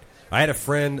 Right. I had a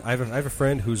friend. I have a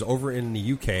friend who's over in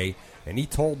the UK, and he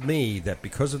told me that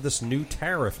because of this new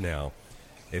tariff now,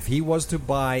 if he was to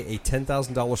buy a $10,000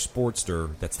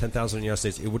 Sportster, that's $10,000 in the United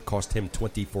States, it would cost him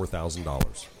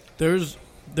 $24,000.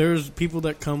 There's people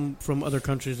that come from other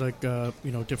countries, like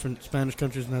different Spanish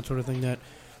countries and that sort of thing, that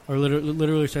are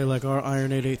literally say like our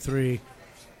Iron 883,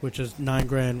 which is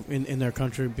 $9,000 in their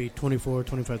country, would be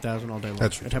 $24,000-$25,000 all day long.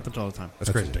 It happens all the time.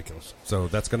 That's crazy. Ridiculous. So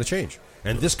that's going to change,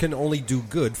 and this can only do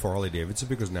good for Harley Davidson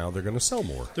because now they're going to sell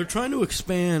more. They're trying to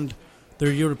expand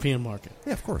their European market.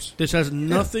 Yeah, of course. This has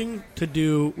nothing to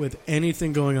do with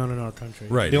anything going on in our country.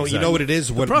 Right. You know what it is?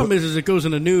 The problem is it goes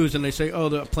in the news and they say, oh,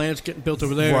 the plant's getting built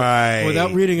over there. Right.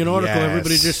 Without reading an article, Yes.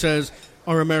 everybody just says,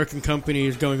 our American company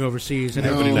is going overseas, and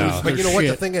everybody loses But their you know what? The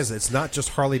shit. thing is, it's not just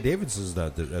Harley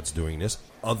Davidson that's doing this.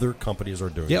 Other companies are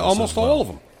doing this. Yeah, almost as well. all of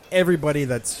them. Everybody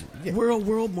that's... Yeah. We're a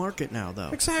world market now,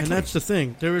 though. Exactly. And that's the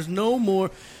thing. There is no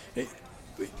more...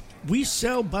 We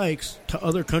sell bikes to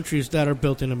other countries that are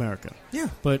built in America. Yeah.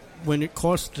 But when it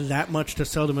costs that much to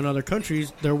sell them in other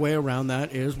countries, their way around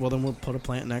that is, well, then we'll put a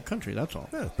plant in that country. That's all.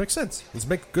 Yeah, it makes sense. It's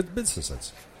make good business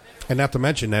sense. And not to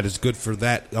mention that is good for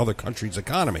that other country's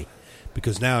economy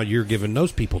because now you're giving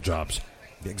those people jobs.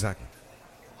 Exactly.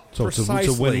 So it's a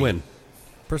Precisely. win-win.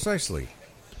 Precisely.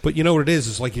 But you know what it is?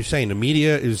 It's like you're saying, the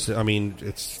media is, for all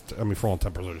intents and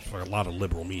purposes, a lot of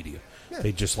liberal media. Yeah.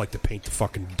 They just like to paint the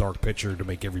fucking dark picture to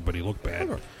make everybody look bad.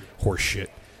 Sure. Horse shit.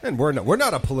 And we're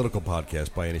not a political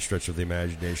podcast by any stretch of the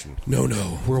imagination. No.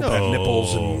 We're about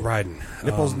nipples and riding.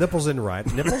 Nipples and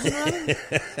riding. Nipples and riding?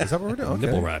 Is that what we're doing? Okay.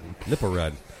 Nipple riding. Nipple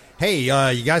riding. Hey,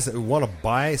 you guys that want to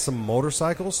buy some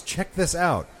motorcycles, check this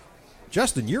out.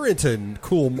 Justin, you're into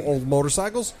cool old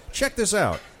motorcycles. Check this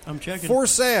out. I'm checking. For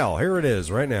sale. Here it is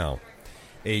right now.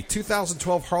 A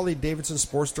 2012 Harley-Davidson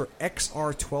Sportster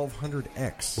XR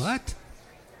 1200X. What?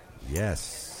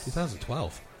 Yes.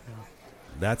 2012.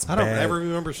 That's I don't bad. ever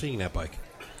remember seeing that bike.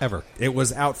 Ever. It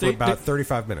was out for They- about they-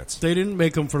 35 minutes. They didn't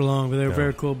make them for long, but they're No.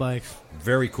 very cool bikes.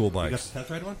 Very cool bikes. test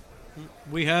ride one?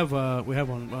 We have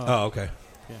one. Oh, okay.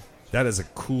 That is a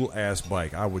cool-ass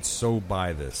bike. I would so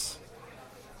buy this.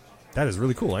 That is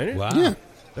really cool, ain't it? Wow. Yeah.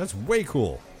 That's way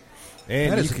cool.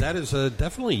 And That is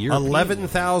definitely European.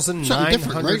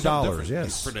 $11,900.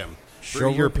 Yes. For them. Show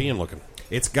Very European looking.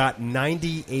 It's got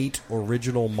 98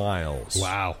 original miles.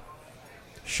 Wow.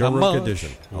 Showroom How much?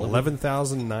 condition.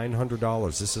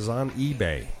 $11,900. This is on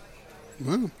eBay.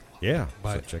 Wow. Yeah.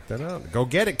 Buy So it. check that out. Go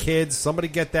get it, kids. Somebody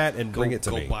get that and bring it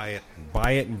to me. Go buy it.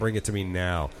 Buy it and bring it to me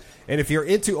now. And if you're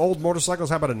into old motorcycles,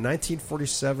 how about a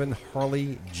 1947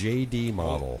 Harley JD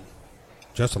model?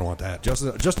 Justin, I want that.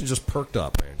 Justin just perked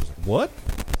up, man. Just like, what?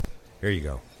 Here you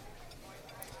go.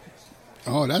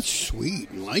 Oh, that's sweet.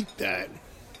 I like that.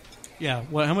 Yeah.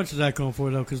 Well, how much is that going for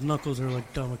though? Because knuckles are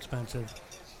like dumb expensive.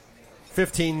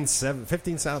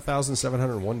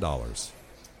 $15,701.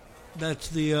 That's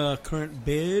the current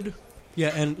bid.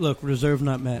 Yeah, and look, reserve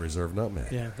not met. Reserve not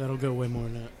met. Yeah, that'll go way more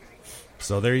than that.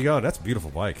 So there you go. That's a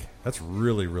beautiful bike. That's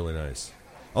really, really nice.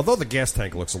 Although the gas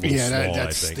tank looks a little small,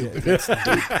 that's I think. stupid.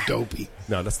 That's dopey.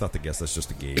 No, that's not the gas. That's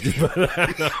just a gauge.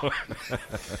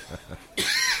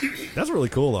 That's really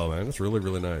cool, though, man. That's really,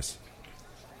 really nice.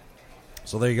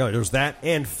 So there you go. There's that.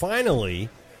 And finally,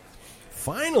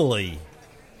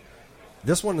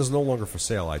 this one is no longer for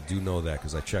sale. I do know that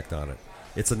because I checked on it.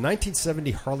 It's a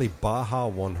 1970 Harley Baja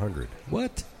 100.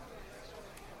 What?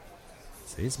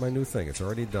 See, it's my new thing. It's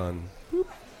already done. Boop.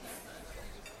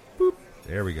 Boop.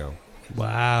 There we go.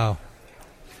 Wow.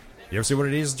 You ever see what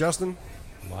it is, Justin?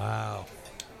 Wow.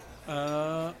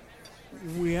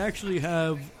 We actually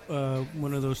have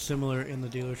one of those similar in the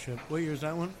dealership. What year is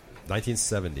that one?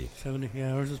 1970. 70.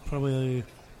 Yeah, ours is probably.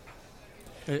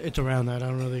 It's around that. I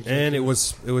don't know the exact. And it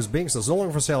was being sold. It's no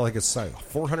longer for sale. Like it's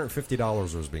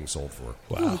 $450 was being sold for.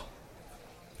 Wow.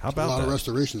 How A about lot that? of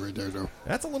restoration right there, though.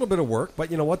 That's a little bit of work, but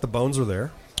you know what? The bones are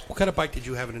there. What kind of bike did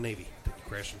you have in the Navy? Did you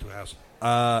crash into a house?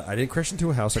 I didn't crash into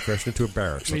a house. I crashed into a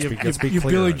barracks. Let's be You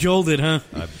clear. Billy on it. Joel'd it, huh?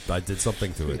 I did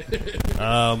something to it.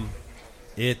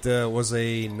 It was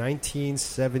a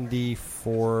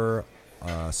 1974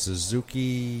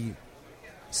 Suzuki.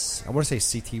 I want to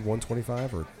say CT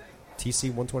 125 or TC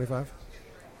 125.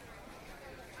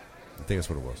 I think that's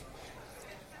what it was.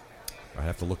 I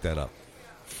have to look that up.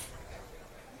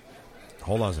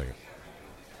 Hold on a second.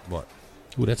 What?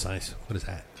 Ooh, that's nice. What is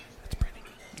that? That's pretty.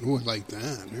 Oh, I like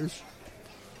that. There's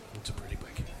It's a pretty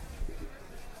bike.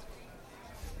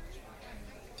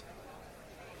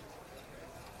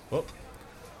 Oh,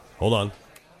 hold on.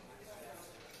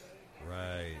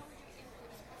 Right.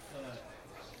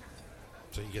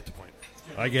 So you get the point.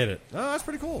 I get it. Oh, that's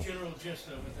pretty cool. General gist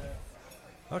of it.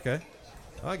 Okay.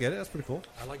 I get it. That's pretty cool.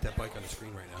 I like that bike on the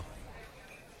screen right now.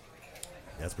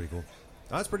 That's pretty cool.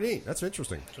 Oh, that's pretty neat. That's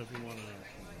interesting. So if you want to.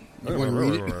 You wanna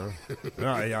read it?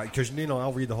 No, yeah, because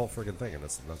I'll read the whole freaking thing, and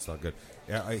that's not good.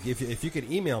 Yeah, if you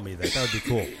could email me that would be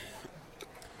cool.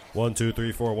 1 2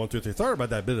 3 4 1 2 3. Sorry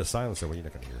about that bit of silence there. Well, you're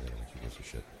not gonna hear it. Who gives a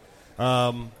shit?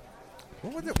 What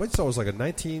was like a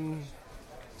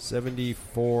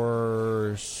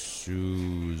 1974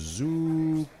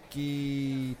 Suzuki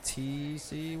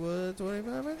TC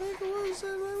 125? I think it was.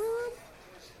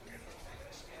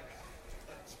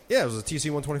 Yeah, it was a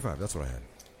TC 125. That's what I had.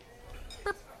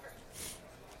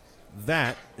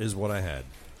 That is what I had.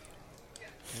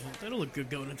 That'll look good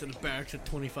going into the barracks at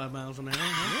 25 miles an hour.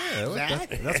 Yeah,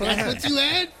 that's what I That's had. what you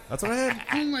had? That's what I had.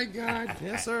 Oh, my God.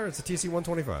 Yes, sir. It's a TC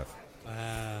 125.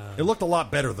 Wow. It looked a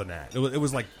lot better than that. It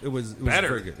was Better?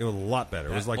 very good. It was a lot better.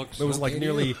 It was That like looks okay to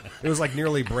you?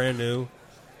 nearly brand new,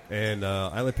 and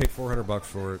I only paid $400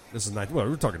 for it. This is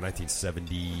we're talking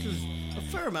 1970, A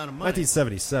fair amount of money.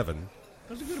 1977.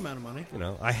 That's a good amount of money. You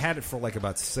know, I had it for like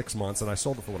about 6 months, and I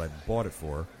sold it for what I bought it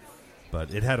for.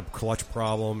 But it had a clutch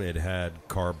problem. It had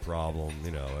carb problem.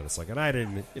 You know, and it's like, and I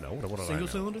didn't. You know, what did I Single know?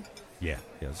 cylinder? Yeah,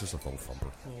 it's just a little thumper.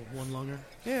 Well, one longer.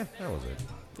 Yeah, that was it.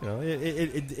 You know,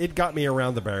 it got me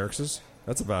around the barracks.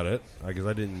 That's about it. Because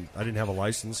I didn't have a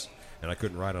license, and I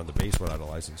couldn't ride on the base without a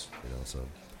license. You know, so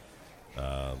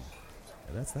and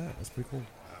that's that. That's pretty cool.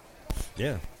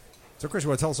 Yeah. So, Chris, you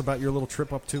want to tell us about your little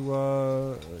trip up to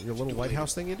your little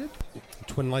lighthouse thing you did?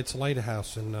 Twin Lights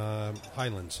Lighthouse in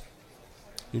Highlands,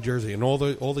 New Jersey. And all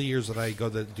the years that I go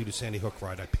to do the Sandy Hook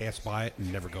ride, I pass by it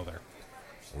and never go there.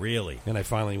 Really? And I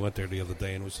finally went there the other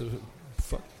day, and it was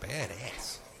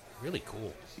badass. Really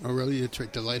cool. Oh, really? It's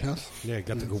right the lighthouse? Yeah, I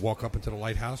got to go walk up into the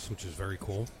lighthouse, which is very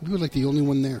cool. You were like the only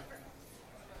one there.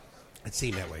 It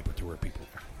seemed that way, but there were people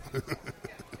there.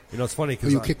 You know, it's funny Were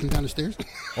you because kicking down the stairs?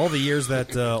 all the years that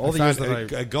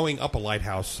Going up a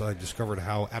lighthouse, I discovered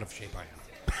how out of shape I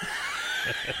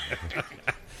am.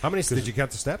 how many did you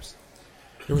count the steps?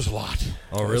 There was a lot.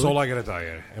 Oh, That's really? all I got to tell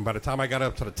you. And by the time I got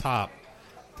up to the top,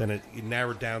 then it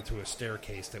narrowed down to a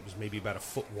staircase that was maybe about a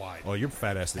foot wide. Oh, your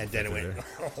fat ass didn't And then it fit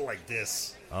went there. like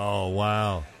this. Oh,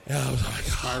 wow. Yeah, I was like,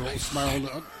 oh, Spiraled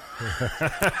up.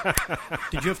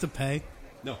 Did you have to pay?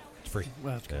 no, it's free.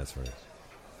 Well, that's good. Yeah, that's right.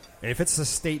 And if it's a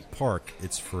state park,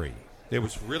 it's free. It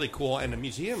was really cool, and the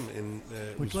museum in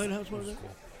Which lighthouse was it?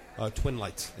 cool. Twin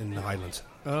Lights in the Highlands.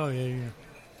 Oh, yeah.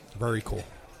 Very cool.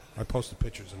 I posted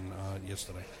pictures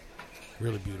yesterday.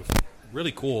 Really beautiful.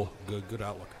 Really cool. Good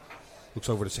outlook. Looks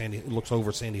over Sandy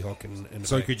Hook and the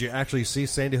So bay. could you actually see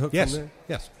Sandy Hook Yes. from there?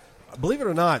 Yes. Believe it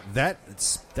or not, that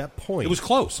point. It was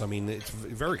close. I mean, it's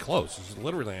very close. It's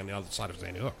literally on the other side of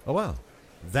Sandy Hook. Oh, wow.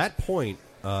 That point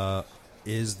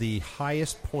is the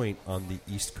highest point on the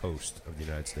east coast of the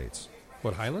United States.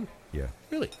 What, Highland? Yeah.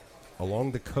 Really?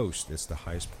 Along the coast, it's the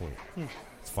highest point.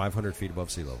 It's 500 feet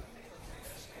above sea level.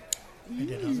 I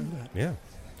did not know that. Yeah,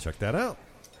 check that out.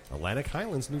 Atlantic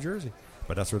Highlands, New Jersey.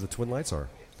 But that's where the Twin Lights are.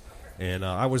 And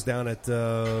I was down at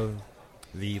the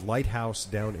lighthouse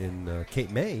down in Cape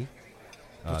May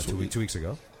 2 weeks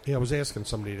ago. Yeah, I was asking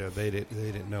somebody that they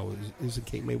didn't know. Isn't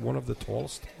Cape May one of the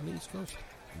tallest on the East Coast?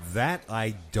 That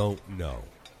I don't know.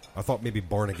 I thought maybe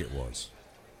Barnegat was.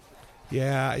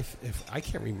 Yeah, if I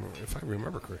can't remember, if I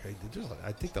remember correctly,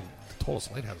 I think the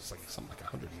tallest lighthouse is like something like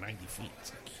 190 feet.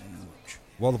 It's like huge.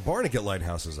 Well, the Barnegat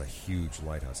Lighthouse is a huge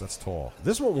lighthouse. That's tall.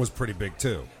 This one was pretty big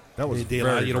too. That was They very,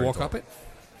 allow you to very walk tall. up it?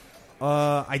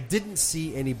 I didn't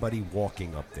see anybody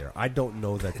walking up there. I don't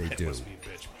know that they do. Must be a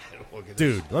bitch, man. Look at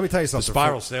Dude, let me tell you this. something. The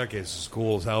spiral staircase is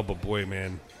cool as hell, but boy,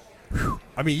 man.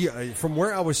 I mean, from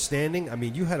where I was standing, I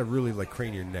mean, you had to really like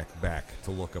crane your neck back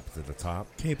to look up to the top.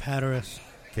 Cape Hatteras,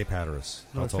 Cape Hatteras,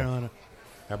 How North tall? Carolina.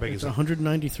 How big It's is it?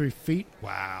 193 feet,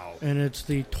 Wow. and it's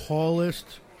the tallest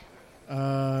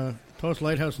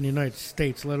lighthouse in the United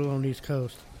States, let alone East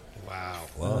Coast. Wow.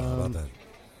 Well, how about that?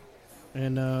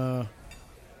 And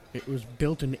it was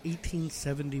built in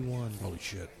 1871. Holy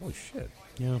shit. Holy shit!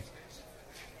 Yeah.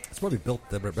 It's probably built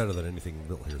better than anything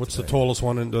built here. What's today. the tallest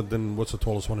one what's the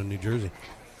tallest one in New Jersey?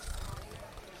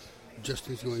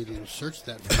 Justin's going to search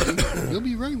that for you. He'll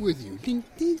be right with you. Ding,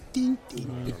 ding, ding,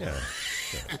 ding. Yeah.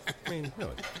 I mean,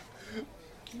 really.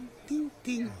 Ding,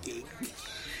 ding, ding.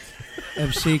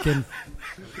 Ebseekin.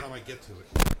 How do I get to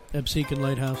it? Ebseekin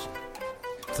Lighthouse.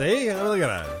 See, look at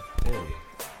that. Hey.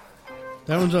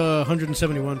 That one's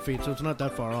 171 feet, so it's not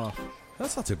that far off.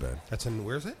 That's not too bad. That's in,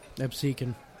 where's it?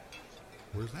 Ebseekin.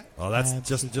 Where's that? Oh, that's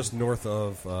That's just north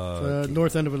of.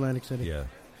 North end of Atlantic City. Yeah,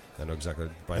 I know exactly.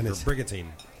 By And the it's-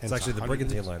 Brigantine. It's and actually it's the 100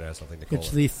 Brigantine meters. Lighthouse. I think they call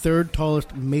It's it. the third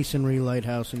tallest masonry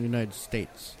lighthouse in the United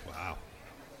States. Wow.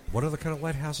 What other kind of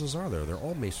lighthouses are there? They're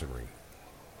all masonry.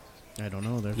 I don't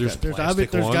know. There's There's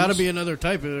plastic got to ones. be another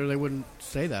type, or they wouldn't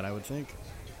say that, I would think.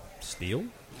 Steel?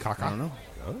 I don't know.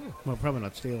 Oh, Well, probably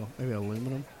not steel. Maybe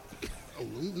aluminum. Oh,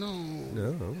 no.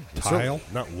 no. Tile? Certainly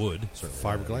not wood. Certainly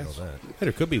not. I Fiberglass? know that. Hey,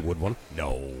 there could be wood one.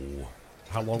 No.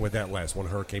 How long would that last? One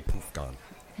hurricane, poof, gone.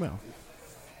 Well,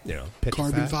 You know. Pitch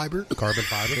Carbon fat. fiber? Carbon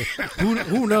fiber.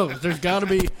 who knows? There's got to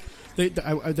be.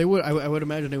 I would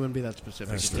imagine they wouldn't be that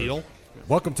specific. Steel.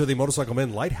 Welcome to the Motorcycle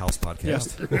Men Lighthouse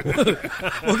podcast.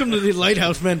 Welcome to the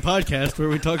Lighthouse Men podcast, where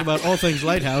we talk about all things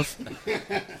lighthouse.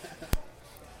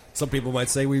 Some people might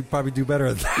say we probably do better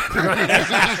at that.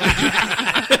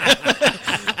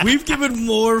 We've given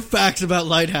more facts about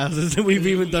lighthouses than we've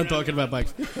even done talking about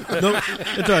bikes. No,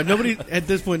 it's all right. Nobody at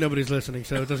this point. Nobody's listening,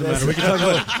 so it doesn't matter. We can talk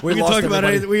about. We We can lost talk about everybody.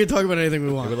 anything. We can talk about anything we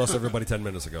We want. lost everybody 10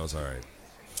 minutes ago. It's all right.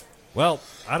 Well,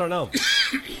 I don't know.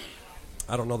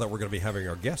 I don't know that we're going to be having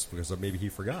our guest because maybe he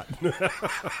forgot.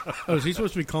 Oh, is he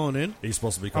supposed to be calling in? He's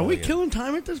supposed to be Are calling we in. killing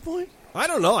time at this point? I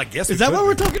don't know. I guess Is we that could why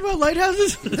we're be. talking about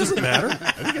lighthouses? It doesn't matter.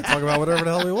 We can talk about whatever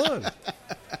the hell we want.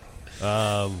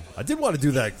 I did want to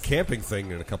do that camping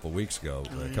thing in a couple of weeks, but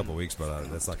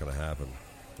that's not going to happen.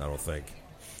 I don't think.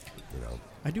 You know.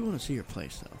 I do want to see your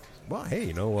place, though. Well, hey,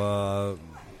 you know,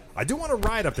 I do want to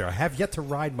ride up there. I have yet to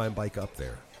ride my bike up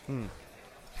there.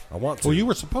 I want to. Well, you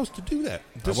were supposed to do that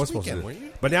I this was supposed weekend, to. weren't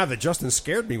you? But now that Justin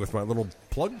scared me with my little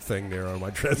plug thing there on my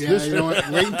Yeah, transmission, you know what?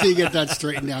 Wait until you get that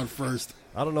straightened out first.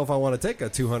 I don't know if I want to take a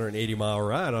 280-mile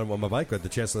ride on my bike with the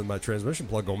chance of my transmission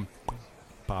plug going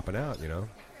popping out, you know.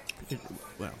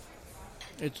 Well,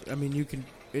 it's. I mean, you can.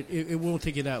 It won't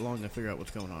take you that long to figure out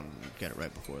what's going on and get it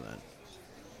right before then.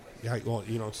 Yeah, well,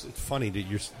 you know, it's funny that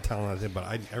you're telling us that, but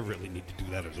I really need to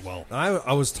do that as well.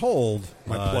 I was told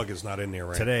My plug is not in there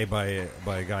right today by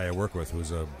a guy I work with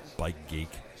who's a bike geek.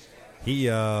 He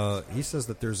says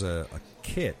that there's a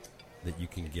kit that you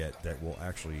can get that will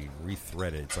actually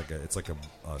rethread it. It's like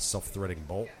a self-threading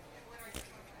bolt.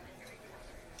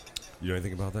 You know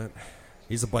anything about that?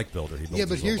 He's a bike builder. He builds Yeah,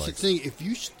 but his own here's the bikes. thing: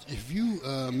 if you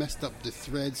messed up the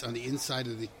threads on the inside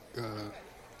of the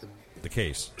The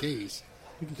case. case,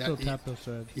 You can That- still tap those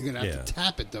threads. you're gonna have Yeah. to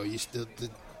tap it though. You still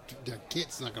the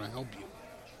kit's not gonna help you.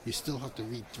 You still have to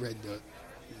rethread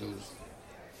those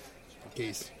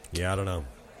case. Yeah, I don't know.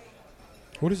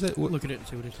 What is that? Look at it and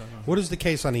see what he's talking about. What is the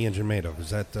case on the engine made of?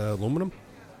 Is that aluminum?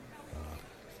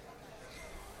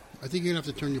 I think you're gonna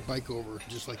have to turn your bike over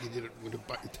just like you did it with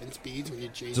 10 speeds when you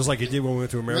changed. Just like you did when we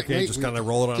went to America, Right, just right. kind of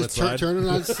roll it on Just its side. turn it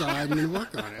on its side and then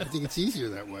work on it. I think it's easier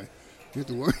that way. You have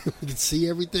to work. You can see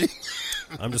everything.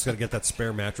 I'm just going to get that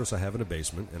spare mattress I have in the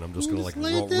basement, and I'm just going to Just like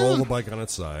lay it roll down. the bike on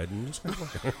its side. And just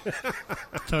kinda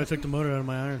That's how I took the motor out of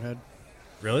my iron head.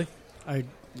 really? I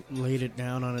laid it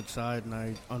down on its side and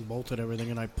I unbolted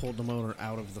everything and I pulled the motor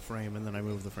out of the frame and then I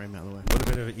moved the frame out of the way. Would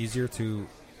it have been easier to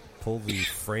pull the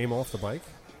frame off the bike?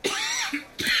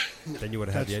 Then you would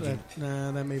have had the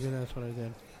engine. Maybe that's what I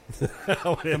did.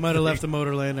 I might have left the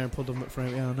motor laying there and pulled the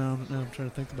frame. Yeah, no, I'm trying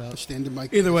to think about it. Stand by.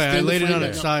 Either way, I stand the laid it frame on down.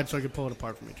 its side so I could pull it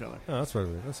apart from each other. Oh, that's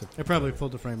what that's. I probably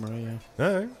pulled the frame away. Yeah,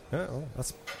 All right. Yeah, well,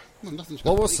 that's. Well, nothing's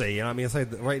Well, gonna we'll leak. see. You know, I mean, it's like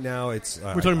right now it's.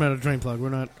 we're talking about a drain plug. We're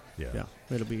not. Yeah. Yeah,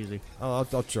 it'll be easy. I'll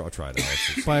try it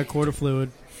out. Buy a quart of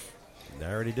fluid. I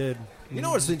already did. You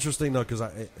know what's interesting though, because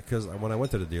when I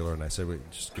went to the dealer and I said, "Wait,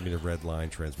 just give me the red line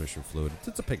transmission fluid,"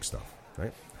 it's a pig stuff,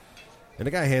 right? And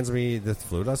the guy hands me the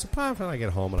fluid. I said, "Pop!" And I get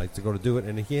home and I go to do it,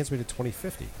 and he hands me the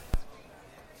 2050.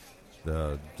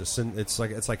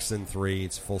 It's like Sin 3.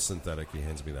 It's full synthetic. He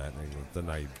hands me that, and then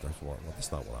I thought, well,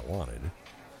 that's not what I wanted.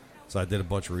 So I did a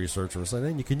bunch of research and was like,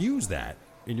 "Then you can use that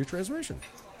in your transmission."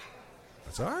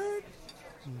 That's all right.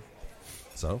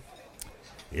 So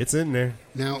it's in there.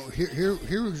 Now,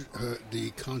 here's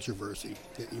the controversy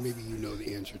that maybe you know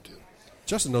the answer to.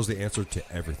 Justin knows the answer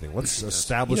to everything. Let's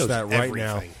establish He knows that right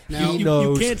everything. Now, He You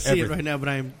knows can't see everything. it right now, but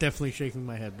I am definitely shaking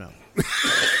my head no.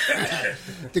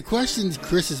 The questions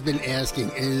Chris has been asking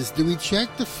is: do we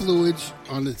check the fluids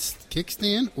on its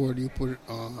kickstand, or do you put it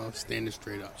standing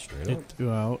straight up?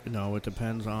 No, it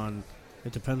depends on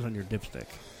your dipstick.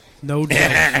 No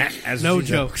jokes. No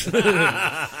jokes.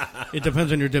 It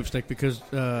depends on your dipstick because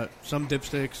some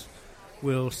dipsticks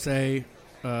will say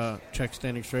check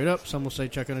standing straight up. Some will say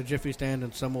check on a jiffy stand,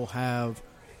 and some will have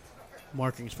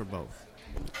markings for both.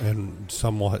 And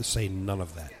some will say none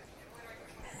of that.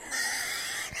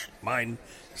 Mine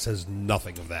says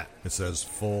nothing of that. It says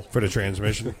full. For the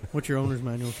transmission. What's your owner's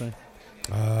manual say?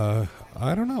 I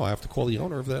don't know. I have to call the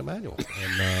owner of that manual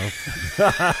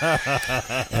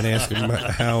and ask him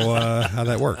how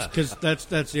that works. Because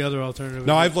that's the other alternative.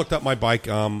 No, I've looked up my bike.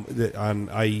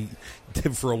 I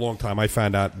did for a long time. I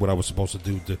found out what I was supposed to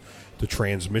do. The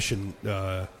transmission.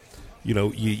 You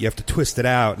have to twist it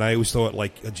out, and I always thought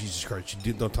like, oh, Jesus Christ,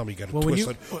 don't tell me you got to twist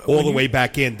it all the way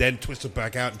back in, then twist it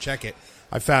back out and check it.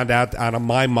 I found out on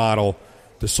my model,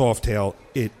 the Softail,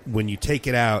 when you take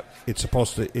it out, it's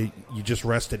supposed to you just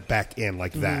rest it back in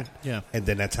like that, yeah, and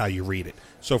then that's how you read it.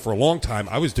 So for a long time,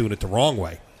 I was doing it the wrong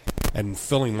way and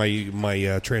filling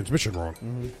my transmission wrong.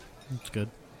 Mm-hmm. That's good.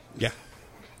 Yeah,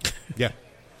 yeah.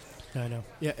 I know.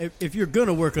 Yeah, if you're going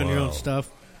to work on your own stuff,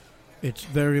 it's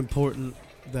very important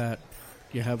that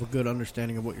you have a good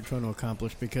understanding of what you're trying to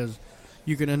accomplish because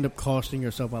you can end up costing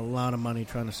yourself a lot of money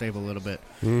trying to save a little bit.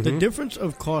 Mm-hmm. The difference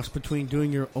of cost between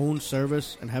doing your own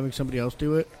service and having somebody else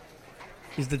do it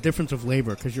is the difference of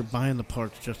labor because you're buying the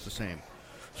parts just the same.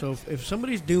 So if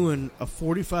somebody's doing a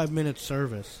 45-minute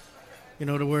service,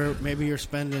 to where maybe you're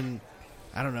spending,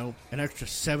 I don't know, an extra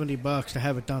 $70 to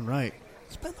have it done right,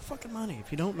 spend the fucking money if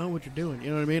you don't know what you're doing. You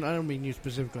know what I mean? I don't mean you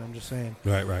specifically. I'm just saying.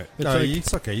 Right.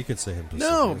 It's okay. You can say him.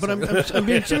 No, but I'm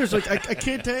being serious. Like I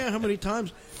can't tell you how many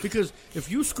times because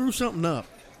if you screw something up,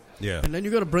 and then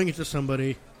you got to bring it to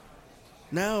somebody,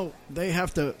 now they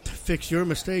have to fix your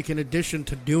mistake in addition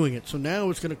to doing it. So now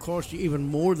it's going to cost you even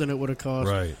more than it would have cost.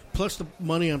 Right. Plus the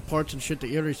money on parts and shit that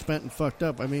you already spent and fucked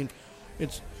up. I mean,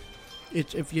 it's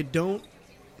if you don't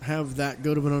have that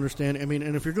good of an understanding. I mean,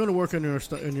 and if you're going to work on your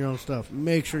own stuff,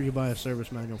 make sure you buy a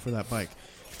service manual for that bike.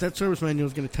 That service manual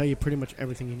is going to tell you pretty much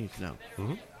everything you need to know.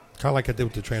 Mm-hmm. Kind of like I did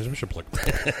with the transmission plug.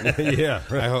 Yeah,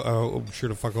 right. I'm sure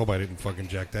the fuck hope I didn't fucking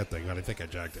jack that thing. I didn't think I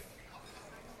jacked it.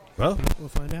 Well, we'll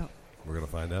find out. We're going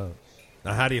to find out.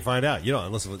 Now, how do you find out? You don't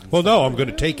unless. Well, no, I'm going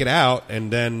to take it out and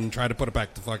then try to put it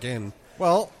back the fuck in.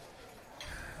 Well,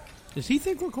 does he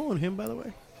think we're calling him? By the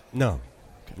way, no,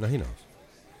 he knows.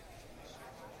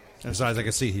 Besides, I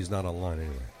can see he's not online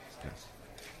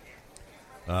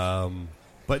anyway.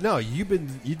 But no, you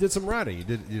did some riding. You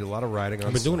did a lot of riding.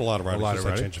 I've been doing a lot of riding since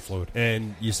I changed the fluid.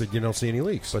 And you said you don't see any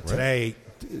leaks. But today,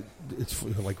 it's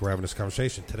like we're having this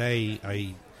conversation. Today,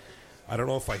 I don't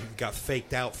know if I got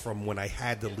faked out from when I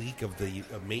had the leak of the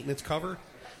maintenance cover.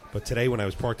 But today, when I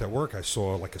was parked at work, I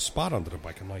saw like a spot under the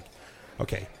bike. I'm like,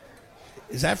 okay,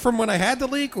 is that from when I had the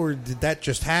leak, or did that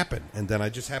just happen? And then I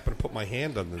just happened to put my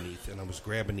hand underneath, and I was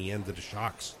grabbing the end of the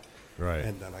shocks. Right.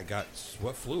 And then I got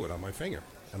sweat fluid on my finger,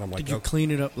 and I'm like, did you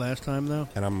clean it up last time though?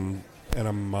 And I'm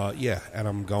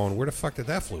going, where the fuck did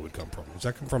that fluid come from? Does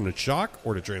that come from the shock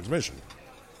or the transmission?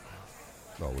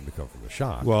 Well, it wouldn't come from the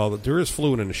shock. Well, there is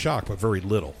fluid in the shock, but very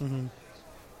little. Mm-hmm.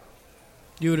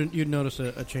 You'd notice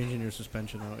a change in your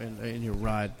suspension though, in your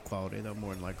ride quality though,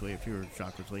 more than likely if your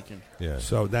shock was leaking. Yeah.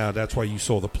 So now that's why you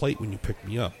saw the plate when you picked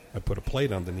me up. I put a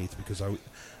plate underneath because I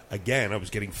was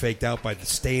getting faked out by the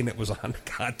stain that was on the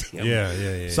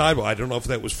goddamn sidewall. I don't know if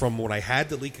that was from when I had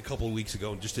the leak a couple of weeks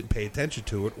ago and just didn't pay attention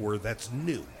to it, or that's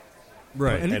new.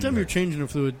 Right. Anytime you're changing the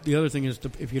fluid, the other thing is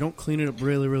if you don't clean it up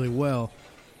really, really well,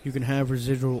 you can have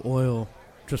residual oil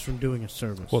just from doing a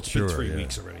service. Well, it's been Sure, 3 yeah.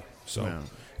 weeks already. So Yeah.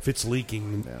 if it's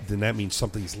leaking, Yeah. then that means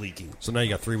something's leaking. So now you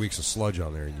got 3 weeks of sludge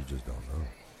on there, and you just don't know.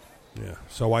 Yeah.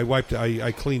 So I wiped.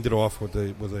 I cleaned it off with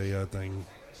a thing.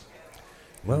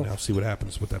 Well, Well, I'll see what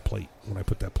happens with that plate when I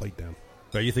put that plate down.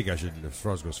 but you think I should, as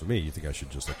far as goes for me, you think I should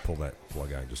just like pull that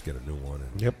plug out and just get a new one?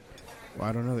 And, Yep. Well,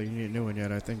 I don't know that you need a new one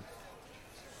yet. I think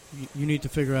you need to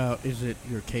figure out, is it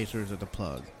your case or is it the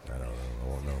plug? I don't know. I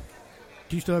won't know.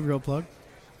 Do you still have your old plug?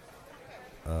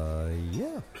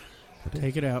 Yeah.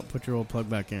 Take it out, put your old plug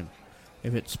back in.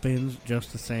 If it spins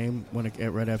just the same when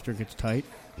right after it gets tight,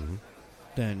 Mhm.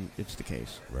 then it's the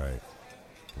case. Right.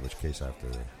 In which case I have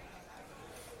to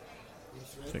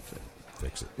Fix it.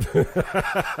 fix it.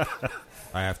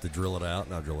 I have to drill it out.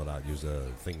 Not drill it out. Use a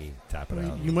thingy, tap it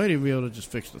out. You might even be able to just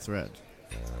fix the threads,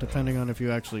 depending on if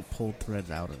you actually pulled threads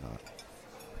out or not.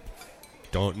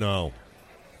 Don't know.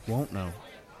 Won't know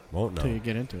Won't know. until you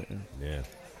get into it. Yeah. Yeah.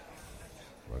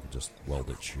 Or I could just weld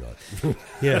it shut.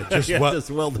 Yeah. Just, Yeah, wel-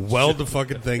 just weld it weld the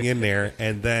fucking thing in there,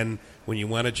 and then when you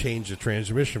want to change the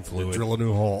transmission fluid, Drill a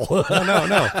new hole.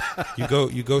 no.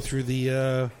 You go through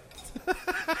the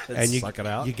and you suck it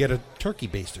out. You get a turkey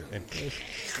baster. And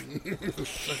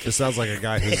This sounds like a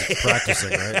guy who's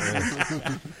practicing, right?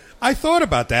 Yeah. I thought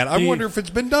about that. I The- wonder if it's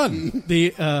been done.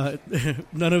 The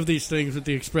none of these things with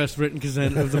the express written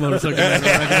consent of the motorcycle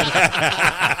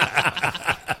manufacturer.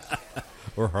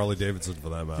 Or Harley Davidson for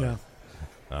that matter.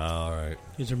 Yeah, All right.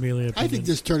 these are merely I opinions. think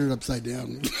just turn it upside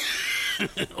down.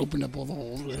 Open up all the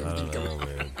holes. I don't know,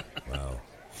 man. Wow.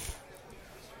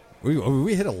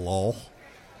 We hit a lull.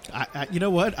 You know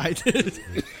what? I did.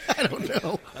 I don't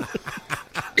know.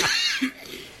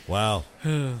 Wow.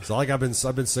 So like I've been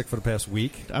sick for the past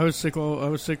week. I was sick. I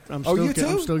was sick. I'm Oh, still. you too?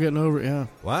 I'm still getting over it. Yeah.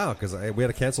 Wow, because we had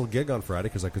a canceled gig on Friday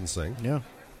because I couldn't sing. Yeah.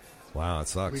 Wow, it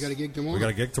sucks. We got a gig tomorrow. We got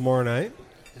a gig tomorrow night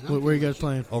Where are you guys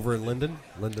playing? over in Linden.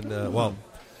 Well,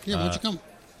 Yeah, why don't you come?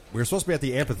 we were supposed to be at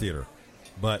the amphitheater,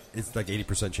 but it's like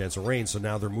 80% chance of rain. So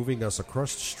now they're moving us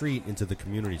across the street into the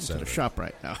community To center. the shop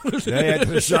right now. Yeah, to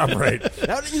the shop right.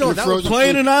 That, you know, that was,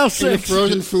 Playing in aisle In the 6.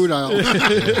 frozen food aisle.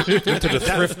 Into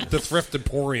the thrift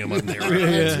emporium on there.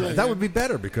 That's right. that would be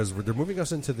better because they're moving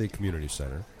us into the community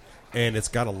center, and it's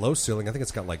got a low ceiling. I think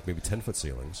it's got like maybe 10-foot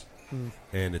ceilings,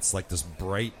 and it's like this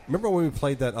bright. Remember when we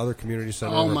played that other community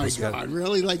center? Oh where my it's got- God!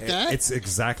 Really like that? It's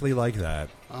exactly like that.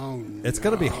 Oh, It's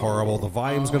going to be horrible. The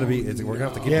volume's going to be. We're going to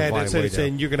have to keep the Yeah, volume that's way it. down.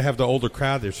 Saying you're going to have the older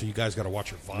crowd there, so you guys got to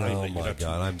watch your volume. Oh that you're my not too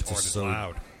God! I'm retarded just so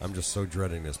loud. I'm just so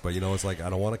dreading this. But you know, it's like I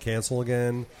don't want to cancel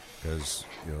again because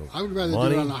I would rather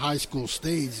money. do it on a high school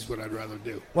stage. Is what I'd rather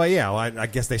do. Well, yeah, well, I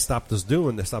guess they stopped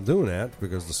doing that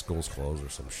because the school's closed or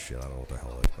some shit. I don't know what the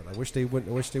hell it is. But I wish they wouldn't.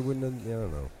 Have, I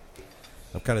don't know.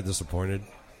 I'm kind of disappointed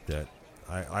that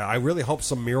I really hope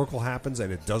some miracle happens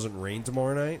and it doesn't rain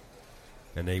tomorrow night,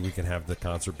 and we can have the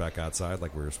concert back outside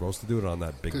like we were supposed to do it on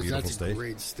that big 'Cause beautiful that's a stage.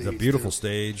 great It's a stage, beautiful too.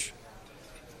 stage.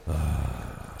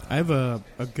 I have a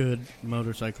good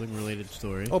motorcycling related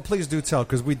story. Oh, please do tell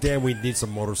because we need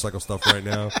some motorcycle stuff right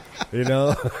now. You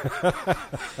know.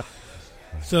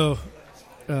 So,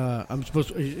 I'm supposed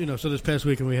to, so this past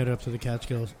weekend we headed up to the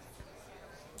Catskills,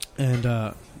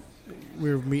 and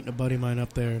we were meeting a buddy of mine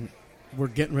up there, and we're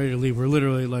getting ready to leave. We're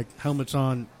literally like helmets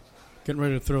on, getting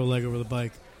ready to throw a leg over the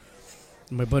bike.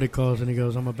 And my buddy calls and he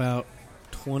goes, "I'm about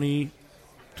 20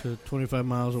 to 25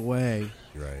 miles away,"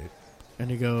 Right.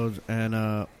 and he goes, "And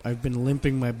I've been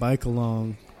limping my bike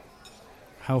along.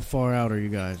 How far out are you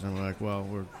guys?" And we're like, "Well,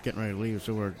 we're getting ready to leave,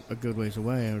 so we're a good ways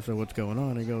away." And so what's going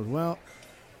on? He goes, "Well,"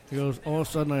 all of a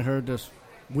sudden I heard this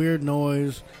weird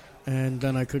noise, and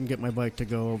then I couldn't get my bike to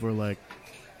go over like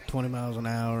 20 miles an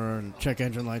hour and check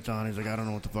engine lights on. He's like, "I don't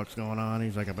know what the fuck's going on."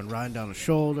 He's like, "I've been riding down the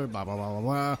shoulder, blah, blah, blah, blah,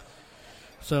 blah."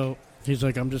 So he's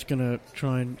like, "I'm just going to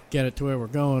try and get it to where we're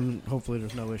going. Hopefully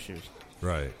there's no issues."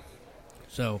 Right.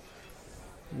 So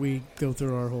we go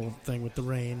through our whole thing with the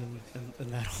rain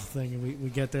and that whole thing, and we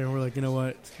get there and we're like, you know what,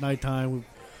 it's nighttime. We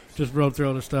just rode through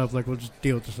all the stuff. Like, we'll just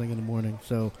deal with this thing in the morning.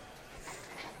 So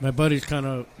my buddy's kind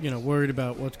of, worried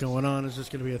about what's going on. Is this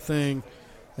going to be a thing?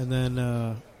 And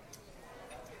then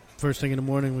first thing in the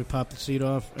morning, we popped the seat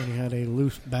off, and he had a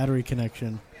loose battery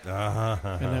connection, and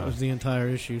that was the entire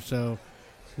issue. So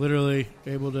literally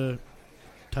able to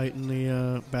tighten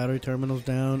the battery terminals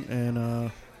down,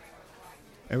 and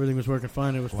everything was working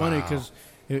fine. It was funny because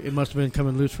it must have been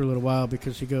coming loose for a little while,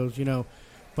 because he goes,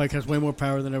 bike has way more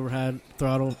power than it ever had,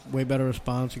 throttle, way better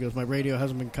response. He goes, my radio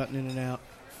hasn't been cutting in and out.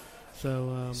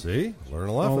 So See, learn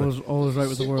a lot. all is right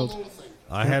with the world.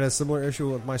 I had a similar issue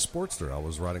with my Sportster. I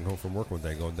was riding home from work one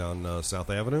day, going down South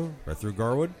Avenue, right through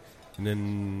Garwood, and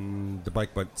then the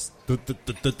bike went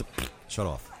shut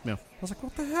off. Yeah. I was like,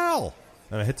 what the hell?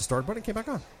 And I hit the start button and came back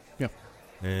on. Yeah.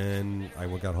 And I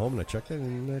got home and I checked it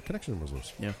and the connection was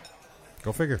loose. Yeah.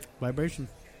 Go figure. Vibration.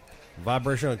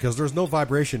 Vibration, because there's no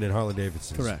vibration in Harley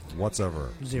Davidson. Correct. Whatsoever.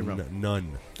 Zero.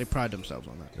 None. They pride themselves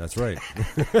on that. That's right.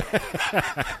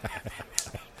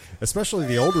 Especially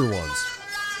the older ones.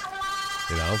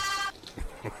 You know?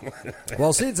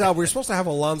 Well, since we're supposed to have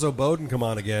Alonzo Bowden come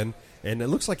on again, and it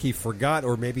looks like he forgot,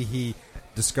 or maybe he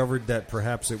discovered that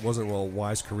perhaps it wasn't a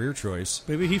wise career choice.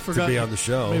 Maybe he forgot to be on the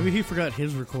show. Maybe he forgot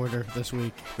his recorder this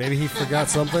week. Maybe he forgot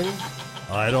something.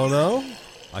 I don't know.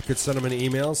 I could send him an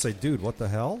email and say, "Dude, what the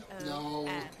hell?" No.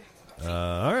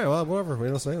 All right, well, whatever. We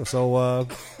don't say. So, I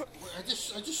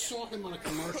just saw him on a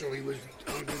commercial. He was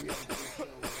going to be on the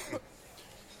show.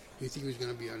 You think he was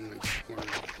going to be on the corner?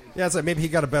 yeah, it's like maybe he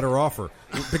got a better offer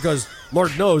because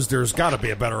Lord knows there's got to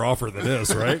be a better offer than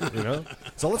this, right? You know.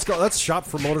 So let's go. Let's shop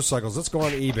for motorcycles. Let's go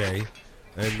on eBay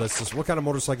and let's just. What kind of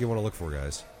motorcycle you want to look for,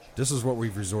 guys? This is what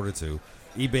we've resorted to: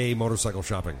 eBay motorcycle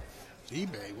shopping.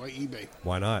 eBay? Why eBay?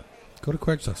 Why not? Go to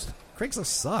Craigslist. Craigslist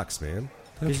sucks, man.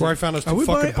 That's where I found us Are two we,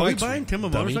 fucking are we bikes. buying Tim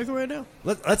a dummy. motorcycle right now?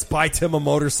 Let's buy Tim a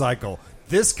motorcycle.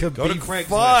 This could Go be to Craigslist.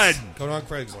 fun. Go on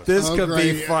Craigslist. This Oh, could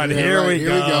be great. fun. Yeah, Here, right. we Here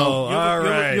go. we go. All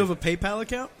right. You have a PayPal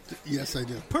account? Yes, I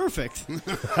do. Perfect.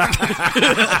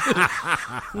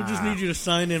 We just need you to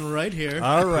sign in right here.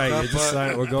 All right. You just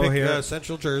sign it. We'll go pick, here.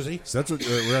 Central Jersey. So that's what,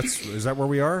 is that where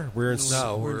we are? We're in.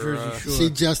 No, We're Jersey Shore. See,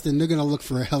 Justin, they're going to look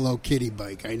for a Hello Kitty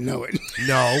bike. I know it.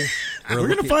 No. We're going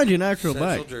to looking- find you an actual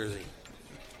Central bike. Jersey.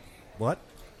 What?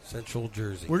 Central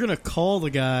Jersey. We're going to call the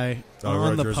guy Oh, on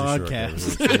we're the Jersey Shore.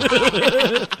 podcast.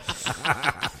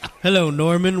 Hello,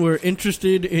 Norman. We're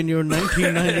interested in your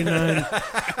 1999.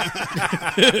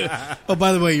 Oh,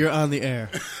 by the way, you're on the air.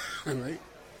 All right.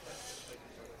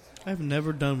 I've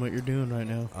never done what you're doing right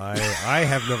now. I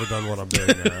have never done what I'm doing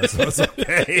now, so it's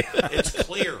okay. It's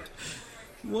clear.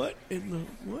 What in the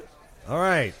what? All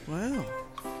right. Wow.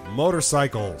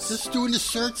 Motorcycles. Just doing the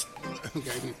search.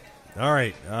 Okay. All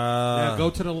right. Now go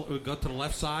to the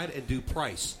left side and do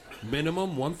price.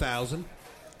 Minimum 1,000.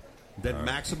 Then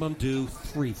maximum do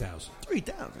 3,000.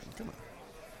 3,000. Come on.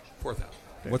 4,000.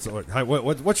 What's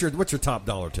your top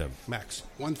dollar, Tim? Max.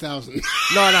 1,000.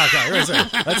 No.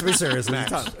 Let's be serious.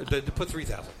 Max. Top. Put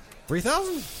 3,000.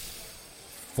 3,000.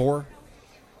 4.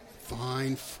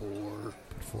 Fine for.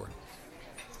 Put 4.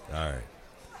 All right.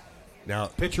 Now,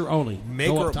 Picture only.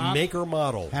 Go up top. maker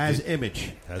model. Has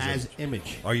image. Has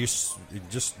image. Are you just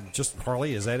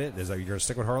Harley? Is that it? Is that you're going to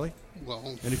stick with Harley? Well,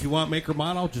 And if you want maker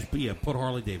model, just put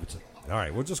Harley Davidson. All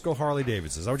right, we'll just go Harley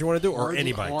Davidson. Is that what you want to do, or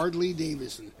any bike? Harley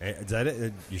Davidson. Is that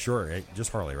it? You sure?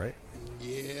 Just Harley, right?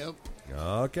 Yep.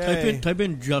 Okay. Type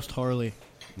in just Harley.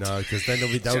 No, because then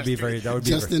that would be very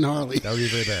Justin Harley. That would be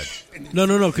very bad. No,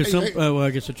 because Hey, well,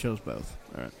 I guess it shows both.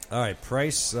 All right. All right,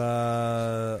 price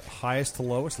highest to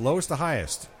lowest to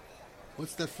highest.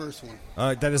 What's that first one?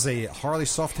 That is a Harley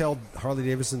Softail Harley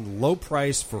Davidson, low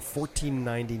price for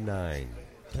 $14.99.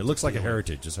 It looks like a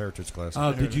Heritage. It's Heritage class.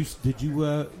 Oh, did you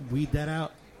weed that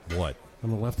out What? on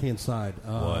the left hand side?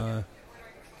 What?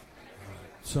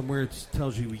 Somewhere it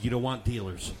tells you don't want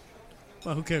dealers.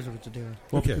 Well, who cares if it's a dealer?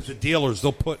 Well, Okay. because the dealers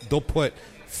they'll put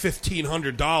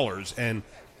 $1,500 and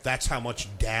that's how much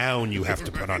down you have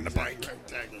to put on the bike.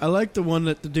 Exactly. I like the one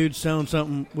that the dude's selling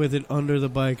something with it under the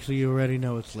bike, so you already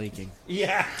know it's leaking.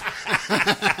 Yeah.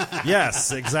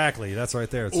 Yes, exactly. That's right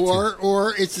there. It's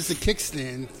Or it's just a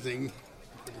kickstand thing.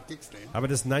 A kickstand. how about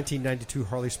this 1992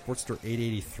 Harley Sportster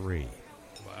 883?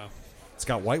 Wow. It's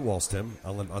got white walls, Tim,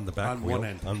 on the back On wheel, one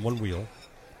end. on one wheel.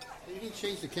 You didn't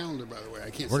change the calendar, by the way. I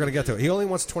can't. We're gonna get to it. He only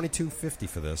wants $22.50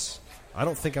 for this. I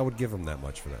don't think I would give him that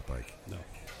much for that bike.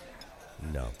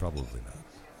 No, probably not.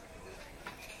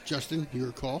 Justin,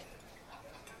 your call.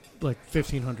 Like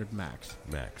 1,500 max.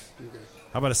 Max. Okay.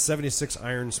 How about a 76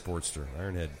 Iron Sportster,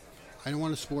 Ironhead? I don't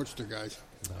want a Sportster, guys.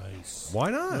 Nice. Why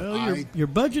not? Well, your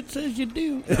budget says you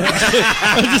do.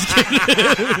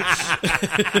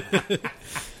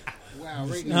 Wow,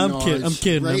 right in the I'm nards. kidding, I'm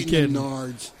kidding, Right I'm in kidding. the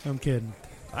nards. I'm kidding.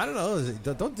 I don't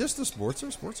know. Don't diss the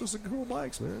Sportster. Sportsters are cool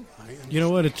bikes, man. You know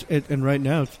what? And right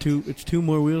now it's two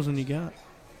more wheels than you got.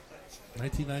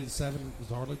 1997 was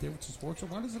Harley Davidson Sportster.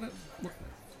 Why doesn't it look?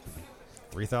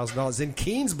 $3,000 in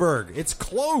Keensburg. It's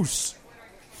close.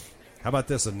 How about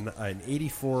this? An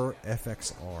 84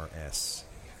 FXRS.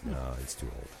 No, it's too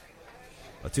old.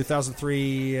 A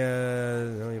 2003.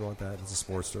 No, you want that? It's a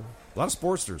Sportster. A lot of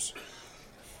Sportsters.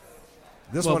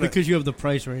 This Well, one, because you have the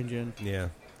price range in. yeah.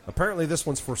 Apparently, this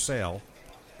one's for sale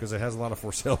because it has a lot of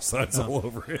for sale signs all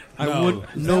over it. I No. would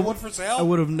Is that one for sale? I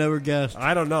would have never guessed.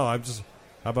 I don't know. I'm just.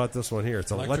 How about this one here?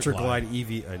 It's an Electric Electric Glide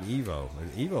EV, an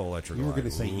Evo electric You were Glide.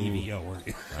 going to say Ooh. EVO, weren't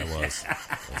you? I was.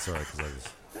 That's all right, because I was.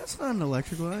 That's not an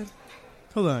electric glide.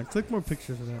 Hold on. Click more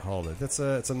pictures of that. Hold it. It's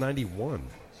a 91.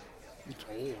 It's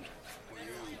old.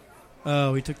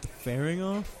 Oh, he took the fairing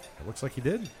off? It looks like he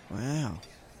did. Wow.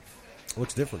 It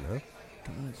looks different, huh?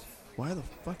 Guys, why the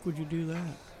fuck would you do that?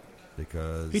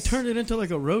 Because He turned it into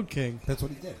like a Road King. That's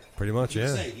what he did. pretty much,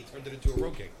 yeah. He turned it into a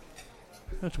road king.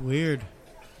 That's weird.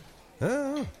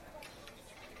 Oh.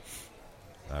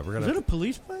 We're Is gonna. that a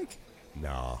police bike?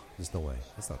 No, there's no way.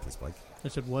 That's not this bike. I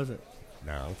said, was it?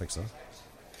 No, I don't think so.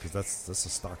 Because that's a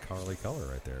stock Harley color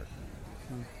right there.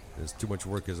 There's too much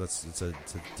work because it's a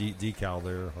decal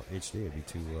there. HD would be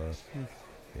too.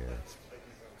 Yeah.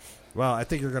 Well, I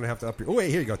think you're going to have to up your. Oh wait,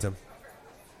 here you go, Tim.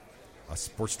 A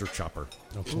Sportster chopper.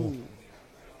 Oh, cool.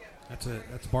 That's a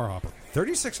bar hopper.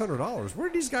 $3,600. Where are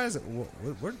these guys?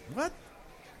 What?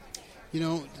 You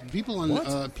know, people on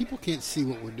What? people can't see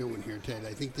what we're doing here, Ted.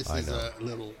 I think this I is know. a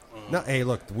little. No, hey,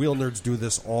 look, the wheel nerds do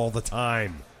this all the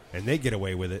time, and they get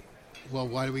away with it. Well,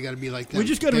 why do we got to be like that? We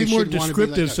just got to They be more should wanna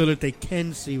descriptive like so that they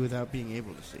can see without being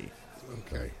able to see.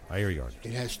 Okay. I hear you are.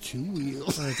 It has two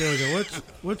wheels. All right, there we go.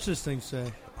 What's this thing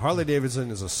say? Harley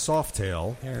Davidson is a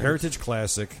Softail Heritage. Heritage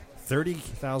Classic,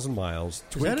 30,000 miles, Is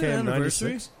twin that an cam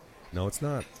anniversary? 96. No, it's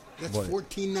not. That's What?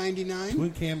 $14.99.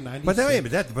 Twin cam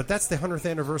 96. But that's the 100th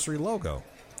anniversary logo.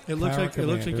 It looks Power like it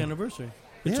looks like Commander. anniversary.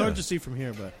 It's Yeah. hard to see from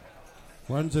here, but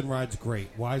Runs and rides great.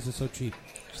 Why is it so cheap?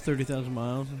 it's 30,000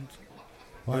 miles. And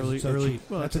Why Early- is it so early- cheap?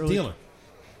 well, That's it's a early. dealer.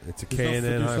 It's a There's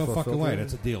K&N no high flow fucking way. filter.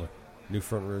 That's a dealer. New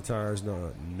front rear tires.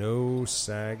 No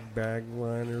sag bag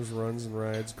liners. Runs and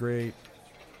rides great.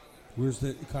 Where's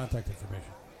the contact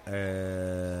information?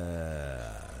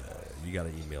 You got to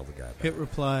email the guy back. hit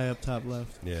reply up top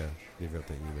left. Yeah, you've got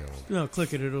to email him. No,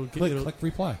 click it. It'll Click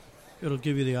reply. it'll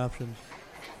give you the options.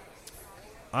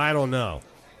 I don't know.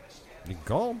 You can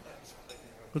call him.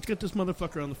 Let's get this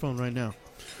motherfucker on the phone right now.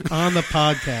 On the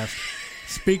podcast.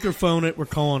 Speakerphone it. We're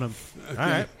calling him. All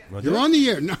right. Well, You're on the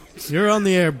air. No. You're on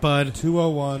the air, bud.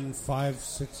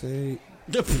 201-568.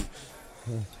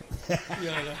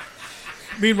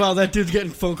 Meanwhile, that dude's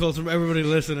getting phone calls from everybody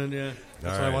listening. Yeah.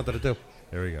 That's what I wanted to do.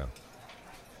 There we go.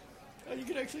 Oh, you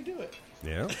can actually do it.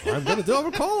 Yeah, I'm going to do it. I'm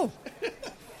going to call him.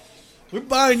 We're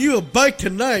buying you a bike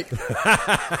tonight.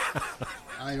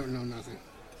 I don't know nothing.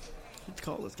 Let's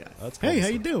call this guy. Let's call Hey, this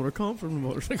how you guy. doing? We're calling from the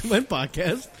Motorcycle Men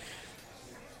podcast.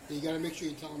 You got to make sure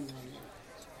you tell them you're on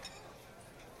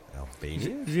the air.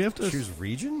 Albania? Does he have to? Choose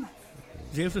region?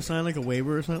 Does he have to sign like a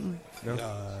waiver or something? No.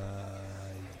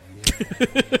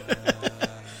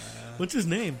 What's his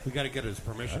name? We got to get his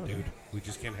permission, dude. We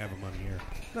just can't have him on the air.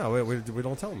 No, we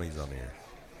don't tell him he's on the air.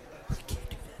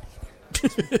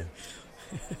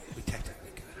 We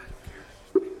technically could.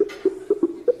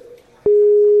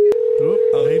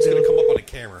 Oh, It's going to come up on a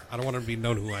camera. I don't want him to be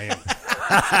known who I am.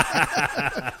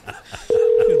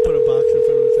 Put a box in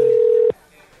front of his head.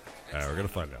 All right, we're going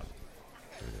to find out.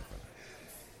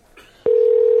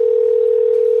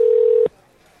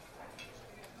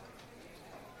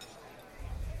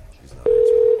 He's not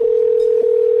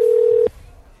answering.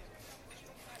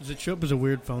 Does it show up as a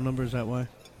weird phone number? Is that why?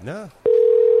 No.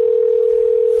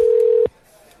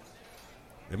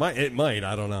 It might.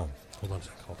 I don't know. Hold on a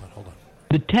second. Hold on.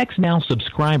 The Text Now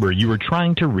subscriber you are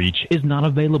trying to reach is not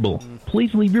available.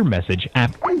 Please leave your message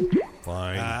after.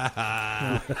 Fine.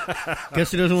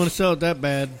 Guess he doesn't want to sell it that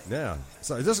bad. Yeah.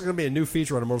 So this is going to be a new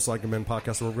feature on the Motorcycle Men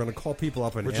podcast where we're going to call people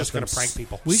up and We're ask just going them to prank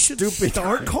people. We should stupid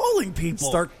start calling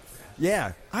people.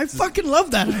 Yeah. I fucking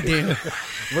love that idea.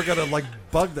 We're going to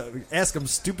bug them, ask them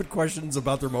stupid questions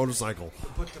about their motorcycle.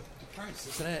 But the price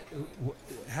is that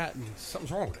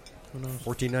something's wrong with it.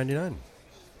 $14.99.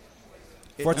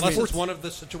 Unless it's one of the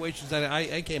situations that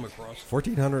I came across.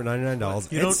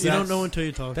 $1,499. You don't know until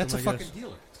you talk That's to a him, I fucking guess.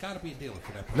 dealer. It's got to be a dealer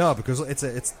for that price. No, because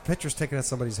it's pictures taken at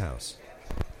somebody's house.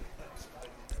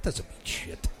 That doesn't mean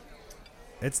shit.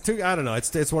 It's too. I don't know.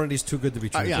 It's one of these too good to be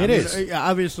true. Yeah, It is.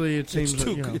 Obviously, it seems It's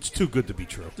like, too good to be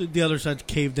true. the other side's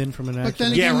caved in from an But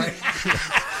accident. then again,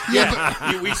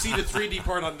 Yeah, we see the 3D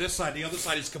part on this side. The other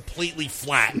side is completely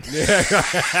flat.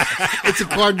 it's a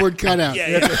cardboard cutout.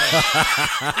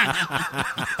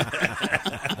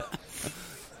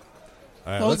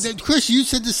 All right, Well, let's, then, Chris, you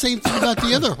said the same thing about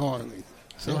the other Harley.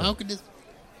 So how could this?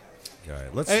 all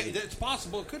right, let's. Hey, it's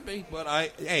possible. It could be. But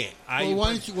I Well,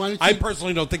 why don't you- I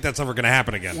personally don't think that's ever going to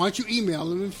happen again. Why don't you email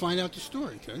them and find out the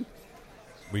story, Ted?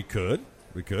 We could.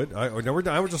 I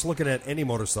was just looking at any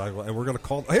motorcycle, and we're going to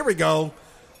call. Here we go.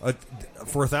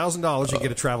 For $1,000, you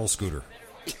get a travel scooter.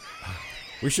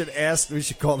 We should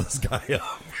call this guy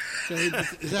up.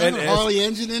 Is that a Harley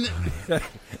engine in it?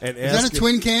 And Is that ask a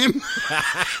twin cam?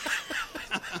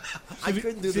 I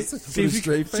couldn't do this See if,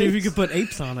 see if you could put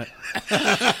apes on it.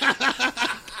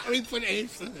 We put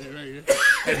apes in it right here.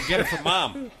 And get it from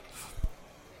Mom.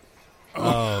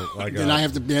 Oh, my God. Then I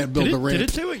have to build Did the it, ranch. did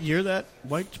it say what year that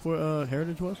white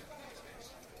Heritage was?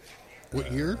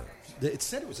 What year? It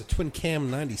said it was a twin cam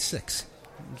 96.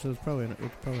 So it's probably an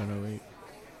 08.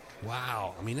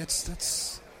 Wow. I mean,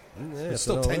 that's Yeah, it's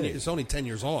still 10 08. years. It's only 10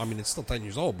 years old. I mean, it's still 10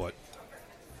 years old, but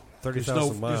there's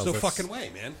 30,000 miles. there's no That's- fucking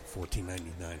way, man.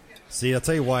 $14.99. See, I'll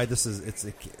tell you why this is.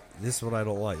 This is what I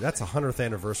don't like. That's a 100th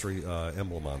anniversary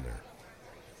emblem on there.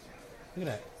 Look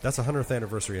at that. That's a 100th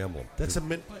anniversary emblem. That's a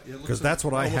mint bike. Because that's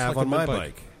what I almost have like a on my mint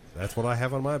bike. That's what I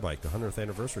have on my bike. The 100th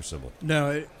anniversary symbol.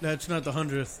 No, that's not the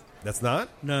 100th. That's not.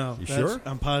 No. You that's- sure?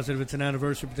 I'm positive it's an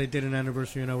anniversary, but they did an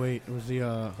anniversary in 08. It was the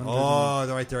 100th. Oh,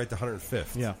 they're right there, right. The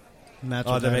 105th. Yeah. And that's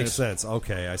Oh, what that makes is. sense.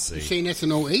 Okay, I You see. saying that's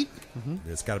an 08?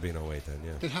 It's got to be an 08 then.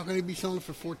 Yeah. Then how can he be selling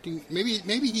for 14? Maybe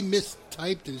he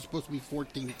mistyped and it's supposed to be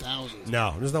 14,000.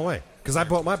 No, there's no way. Because I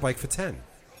bought my bike for 10.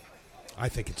 I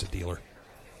think it's a dealer.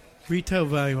 Retail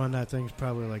value on that thing is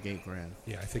probably like $8,000.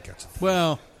 Yeah, I think that's a dealer.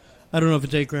 Well, I don't know if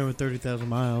it's $8,000 with 30,000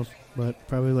 miles, but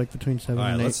probably like between 7 All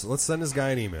right, and 8. let's send this guy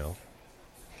an email.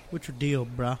 What's your deal,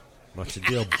 bruh? What's your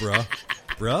deal, bruh?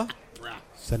 Bruh?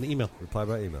 Send an email. Reply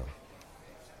by email.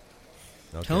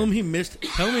 Okay. Tell him he missed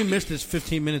his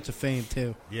 15 minutes of fame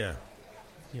too. Yeah.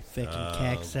 You fucking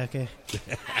cocksucker.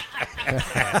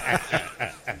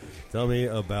 Tell me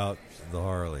about the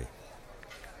Harley.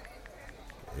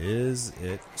 Is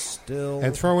it still?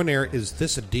 And throw in there, is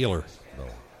this a dealer? No.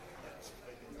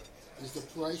 Is the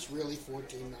price really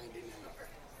 $14.99?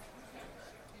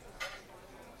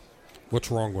 What's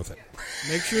wrong with it?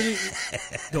 Make sure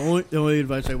the only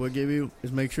advice I would give you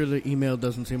is make sure the email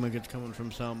doesn't seem like it's coming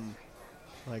from some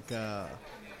like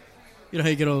you know how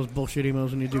you get all those bullshit emails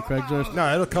when you do Craigslist?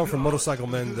 No, it'll come from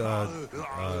motorcyclemen,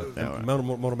 right.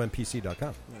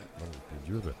 motormenpc.com.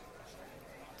 You're good.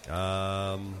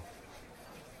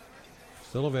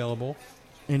 Still available.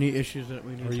 Any issues that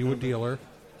we need Are to you know a about? dealer?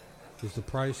 Is the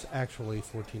price actually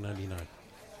 $14.99?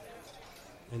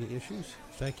 Any issues?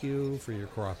 Thank you for your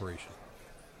cooperation.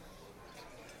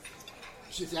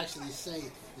 Should actually say,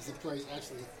 is the price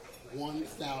actually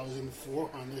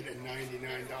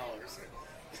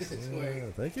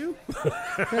 $1,499? Thank you.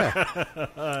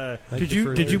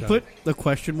 Did you put the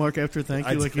question mark after thank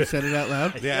you like you said it out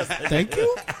loud? Yeah. Thank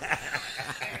you?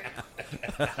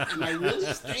 Am I really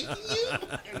thanking you?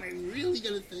 Am I really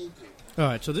going to thank you? All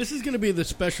right, so this is going to be the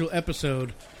special episode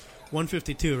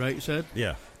 152, right? You said?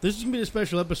 Yeah. This is going to be the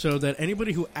special episode that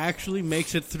anybody who actually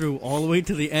makes it through all the way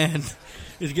to the end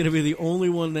is going to be the only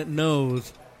one that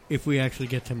knows if we actually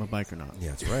get to him a bike or not. Yeah,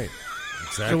 that's right.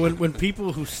 So Exactly. when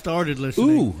people who started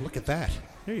listening... Ooh, look at that.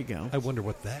 There you go. I wonder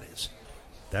what that is.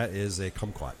 That is a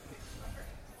kumquat.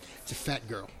 It's a fat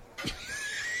girl.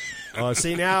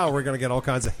 See, now we're going to get all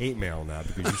kinds of hate mail now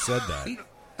because you said that.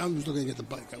 I was looking at the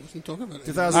bike. I wasn't talking about it.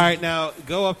 2000 All right, now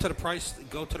go up to the price.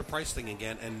 Go to the price thing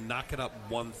again and knock it up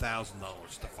 $1,000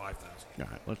 to $5,000. All right,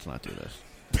 let's not do this.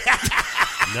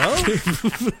 No?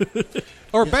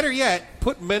 Or better yet,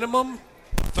 put minimum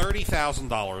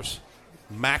 $30,000,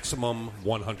 maximum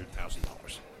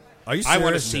 $100,000. Are you serious? I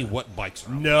want to see what bikes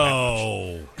are.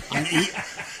 No.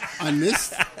 On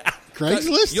this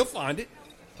Craigslist? You'll find it.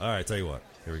 All right, tell you what.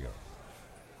 Here we go.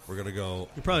 We're going to go.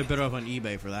 You're probably better off on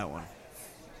eBay for that one.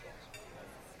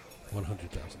 $100,000.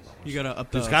 You got to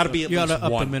up the... There's gotta be at you gotta least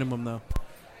up one. the minimum, though.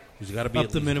 There's got to be Up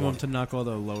at the least minimum one. to knock all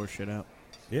the lower shit out.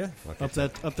 Yeah? Okay. Up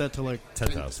that to like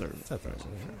 10,000. 30. 10,000.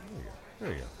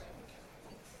 There you go.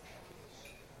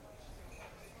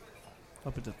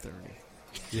 Up it to 30.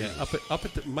 Yeah, up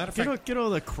at the matter of fact, Get all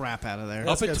the crap out of there.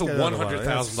 Up it Let's to get down the bottom.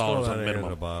 $100,000 Scroll down on here minimum. to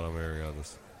the bottom. There we go.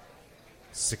 This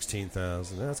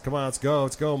 16,000. Come on, let's go.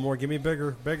 Let's go. More. Give me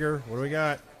bigger. Bigger. What do we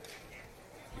got?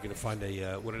 you're going to find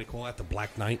a what do they call that? The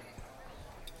Black Knight,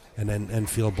 and then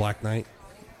Enfield Black Knight.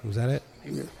 Was that it?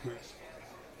 Yeah.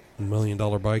 $1 million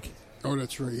bike. Oh,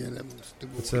 that's right. Yeah, that was the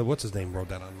What's what's his name? Rode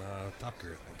that on Top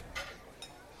Gear, I think.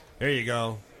 There you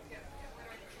go.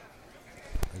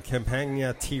 And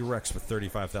Campagna T-Rex with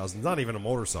 35,000. Not even a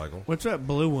motorcycle. What's that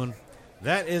blue one?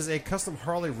 That is a custom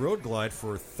Harley Road Glide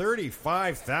for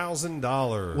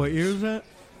 $35,000. What year is that?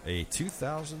 A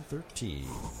 2013.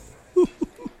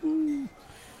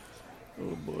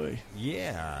 Oh, boy.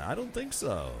 Yeah, I don't think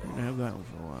so. I didn't have that one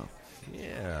for a while.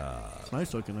 Yeah. It's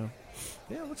nice looking, though.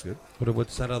 Yeah, it looks good.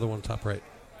 What's that other one? Top right.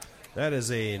 That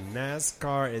is a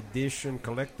NASCAR edition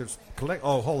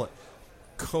Oh, hold it.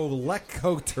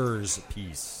 Collector's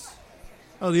piece.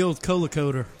 Oh, the old cola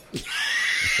coater.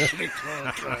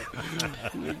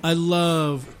 I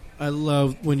love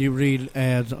when you read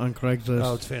ads on Craigslist.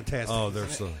 Oh, it's fantastic. Oh, they're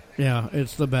so. Yeah,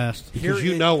 it's the best. Because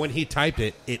you know when he typed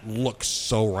it, it looks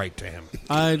so right to him.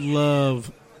 I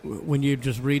love when you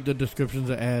just read the descriptions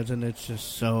of ads and it's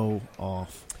just so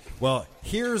off. Well,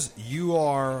 here's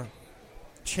your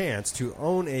chance to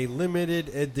own a limited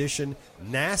edition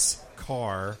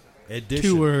NASCAR edition.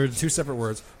 2 words. 2 separate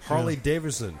words. Harley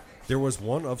Davidson. There was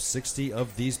one of 60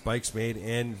 of these bikes made,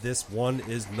 and this one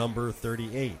is number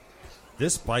 38.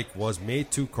 This bike was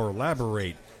made to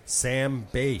collaborate Sam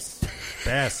Bass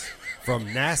from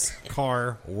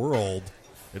NASCAR World.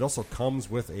 It also comes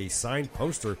with a signed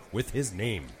poster with his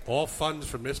name. All funds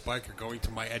from this bike are going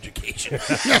to my education.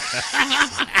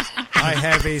 I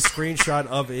have a screenshot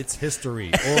of its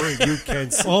history, or you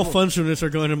can see. All funds from this are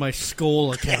going to my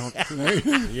Skoll account.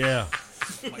 Yeah.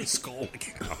 My skull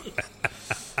account.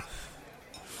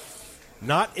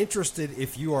 Not interested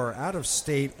if you are out of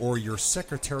state or your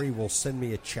secretary will send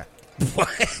me a check. What?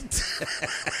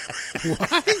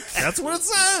 That's what it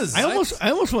says. I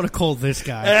almost want to call this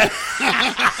guy.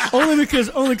 only because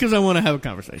I want to have a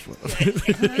conversation with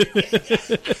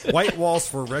him. White walls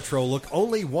for retro look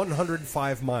only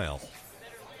 105 mile.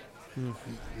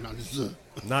 Not z.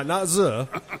 Not z.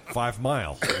 5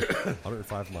 mile.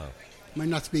 105 mile. Might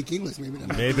not speak English.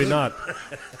 Maybe not.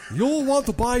 You'll want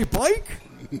to buy a bike?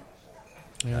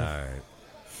 All right.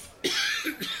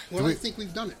 Well, I think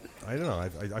we've done it. I don't know.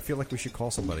 I feel like we should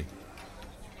call somebody.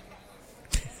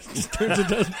 Just turns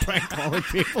into us prank calling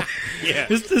people. Yeah.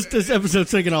 This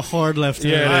episode's taking a hard left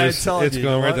turn. Yeah, it it is. is. telling It's you,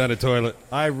 going you know right what? down the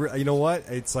toilet. You know what?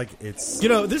 It's like it's. You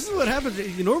know, this is what happens.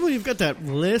 Normally you've got that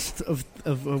list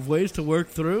of ways to work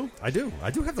through. I do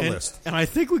have the list. And I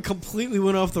think we completely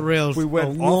went off the rails We went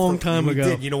a off long the- time we ago.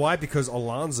 Did. You know why? Because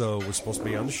Alonzo was supposed to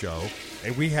be on the show,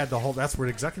 and we had the whole. That's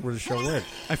exactly where the show went.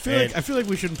 I feel like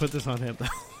we shouldn't put this on him though.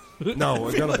 No,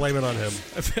 we're gonna blame it on him.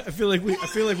 I feel like we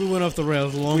went off the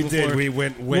rails long We before. did. We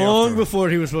went way long off before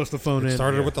he was supposed to phone in.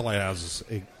 Started with the lighthouses.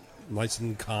 Nice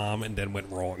and calm, and then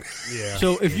went wrong. Yeah.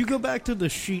 So if you go back to the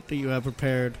sheet that you have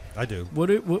prepared, I do.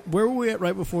 where were we at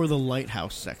right before the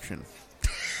lighthouse section?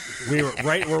 We were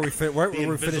right where we finished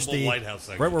invisible the lighthouse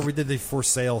segment. right where we did the for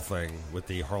sale thing with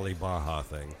the Harley Baja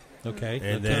thing. Okay.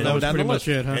 And then That was pretty much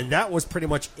it, huh? And that was pretty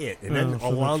much it. And then Oh, so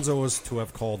Alonzo was to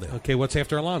have called in. Okay, what's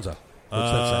after Alonzo? What's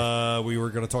that We were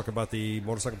going to talk about the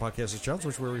Motorcycle Podcast Challenge,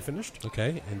 which is where we finished. say?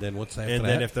 Okay, and then what's after And that?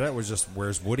 then after that was just,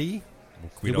 where's Woody?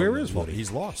 Yeah, where is Woody? He's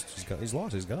lost. He's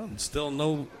lost. He's gone. Still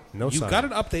no You sign. got an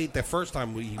update the first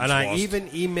time he was And I lost. even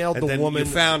emailed and the then woman. you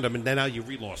found him, and then now you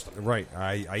re-lost him. Right.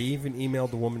 I even emailed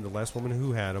the woman, the last woman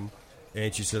who had him,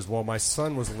 and she says, well, my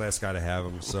son was the last guy to have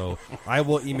him, so I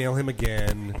will email him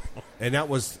again. And that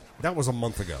was a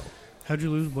month ago. How'd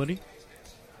you lose, Woody?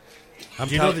 Do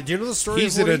you know the story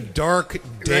He's of in a Woody? dark,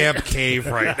 damp cave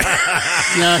right now.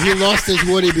 Yeah, he lost his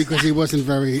Woody because he wasn't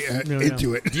very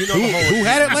into it. Do you know the whole, Who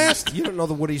had it last? You don't know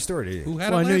the Woody story, do you? Who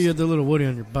had Well, it I knew last? you had the little Woody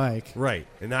on your bike. Right.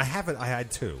 And I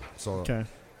had two. So Okay.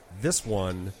 this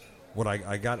one, what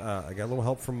I got a little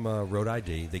help from Road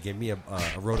ID. They gave me a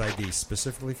Road ID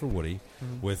specifically for Woody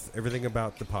with everything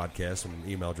about the podcast and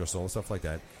email address and all the stuff like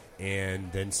that.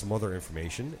 And then some other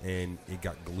information, and it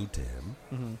got glued to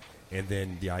him. And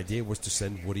then the idea was to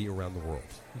send Woody around the world.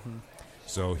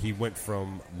 So he went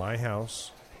from my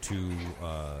house to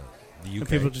the UK. And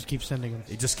people just keep sending him.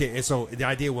 It just came, and so the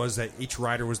idea was that each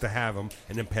rider was to have him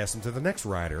and then pass him to the next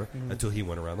rider until he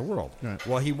went around the world. Right.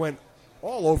 Well, he went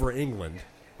all over England,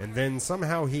 and then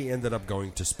somehow he ended up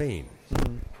going to Spain.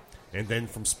 And then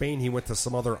from Spain, he went to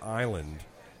some other island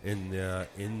in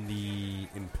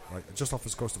just off the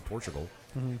coast of Portugal.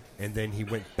 And then he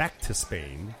went back to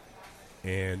Spain,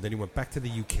 and then he went back to the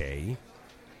UK,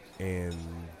 and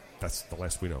that's the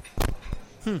last we know.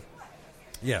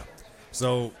 Yeah.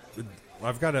 So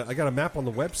I got a map on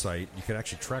the website. You can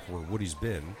actually track where Woody's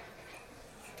been,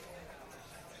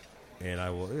 and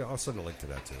I'll send a link to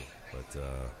that too. But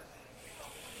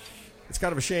it's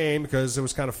kind of a shame because it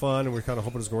was kind of fun, and we're kind of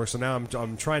hoping it's going to work. So now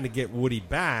I'm trying to get Woody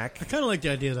back. I kind of like the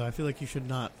idea, though. I feel like you should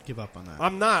not give up on that.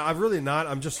 I'm not. I'm really not.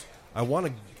 I want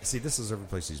to see. This is every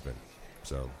place he's been.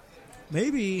 So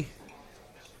Maybe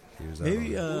he was out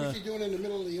Maybe on What was he doing in the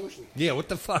middle of the ocean? Yeah, what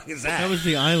the fuck is that? that was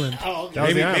the island. Oh, okay. That was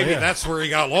maybe the island, yeah. that's where he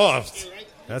got lost.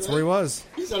 That's where he was.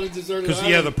 He's on a deserted Because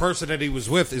island. yeah, the person that he was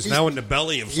with is now in the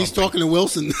belly of something. He's talking to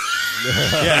Wilson.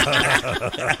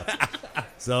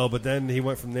 So, but then he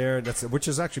went from there, which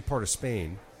is actually part of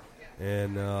Spain,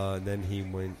 and then he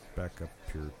went back up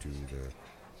here to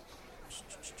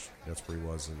that's where he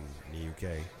was in the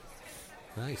UK.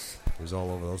 Nice. He was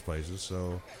all over those places.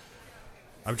 So,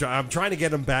 I'm trying to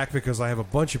get him back because I have a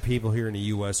bunch of people here in the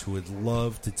U.S. who would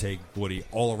love to take Woody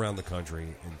all around the country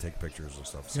and take pictures and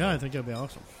stuff. So, Yeah, I think that'd be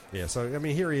awesome. yeah, so, I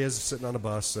mean, here he is sitting on a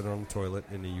bus, sitting on the toilet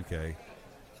in the U.K.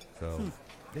 So,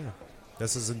 yeah.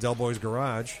 This is in Del Boy's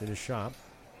garage in his shop.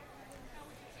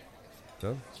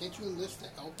 So, Can't you enlist the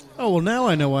help? Oh, well, now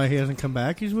I know why he hasn't come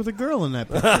back. He's with a girl in that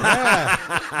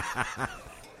picture.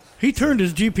 He turned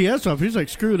his GPS off. He's like,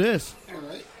 screw this. All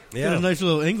right. Got yeah. a nice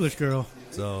little English girl.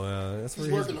 So, that's where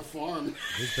He's working a farm.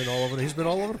 he's been all over. He's been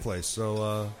all over the place.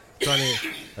 So, he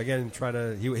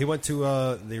went to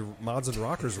the Mods and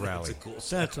Rockers rally.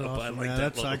 That's awesome. like Yeah,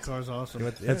 that that sidecar's awesome.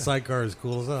 Yeah. That sidecar is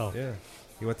cool as hell. Yeah,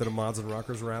 he went to the Mods and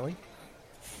Rockers rally.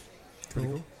 Pretty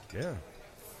cool. Yeah.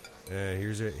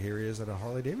 Here he is at a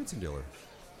Harley Davidson dealer.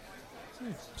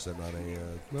 Sitting on a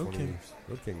Road 20 King.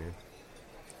 Road King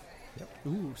there.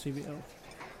 Ooh, CVO.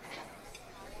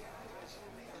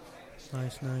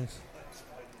 Nice.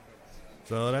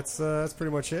 So that's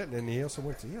pretty much it. And he has a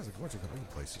bunch of other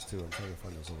places too. I'm trying to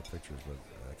find those other pictures, but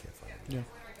I can't find them. Yeah.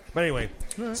 But anyway,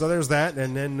 so there's that,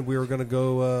 and then we were going to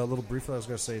go a little briefly. I was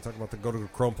going to say talk about go to the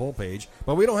Chrome Poll page,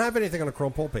 but we don't have anything on the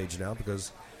Chrome Poll page now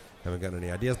because I haven't gotten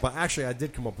any ideas. But actually, I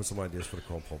did come up with some ideas for the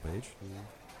Chrome Poll page,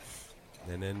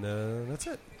 and then that's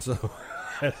it. So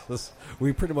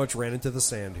we pretty much ran into the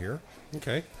sand here.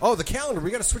 Okay. Oh, the calendar. We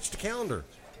got to switch to calendar.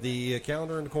 The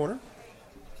calendar in the corner.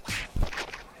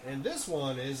 And this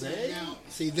one is a... Now,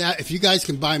 see that if you guys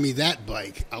can buy me that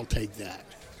bike, I'll take that.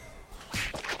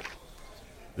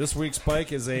 This week's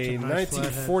bike is a That's a nice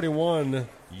 1941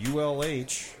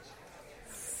 ULH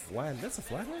flat. That's a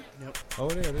flathead? Yep. Oh,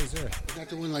 yeah, it is, yeah. Is that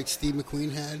the one like Steve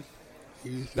McQueen had?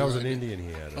 That was an Indian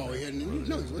he had. in Oh, that. he had an Indian?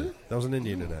 No, he wasn't. That was an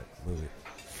Indian in that movie.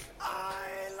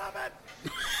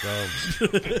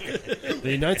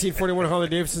 The 1941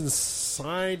 Harley-Davidson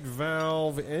side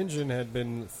valve engine had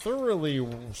been thoroughly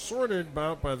sorted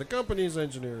out by the company's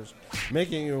engineers,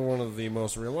 making it one of the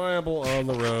most reliable on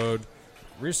the road.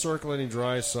 Recirculating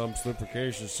dry sumps,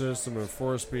 lubrication system, and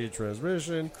 4-speed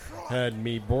transmission had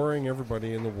me boring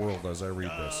everybody in the world as I read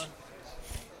this.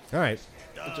 All right.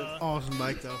 It's an awesome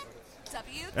bike, though.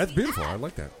 WTF. That's beautiful. I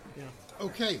like that.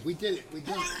 Okay, we did it. We did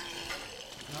it.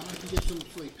 Now I can get some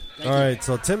sleep. Thank All you. right,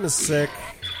 so Tim is sick.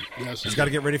 Yes. He's got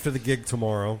to get ready for the gig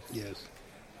tomorrow. Yes.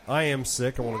 I am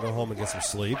sick. I want to go home and get some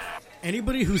sleep.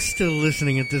 Anybody who's still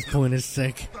listening at this point is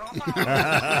sick.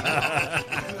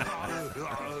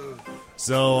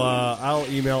 So I'll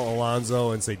email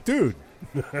Alonzo and say, dude,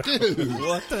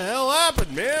 what the hell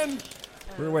happened, man?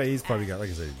 Wait, he's probably got, like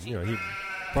I said, he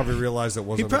probably realized it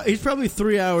wasn't. He's probably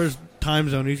 3 hours time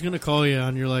zone. He's going to call you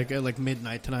on your at like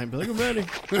midnight tonight and be like, I'm ready.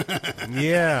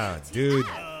 Yeah, dude.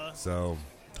 So,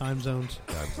 Time zones.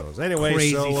 time zones. Anyway,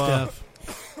 Crazy so stuff.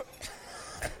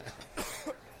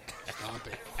 Stop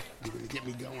it. You're going to get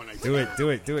me going. I do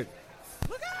it.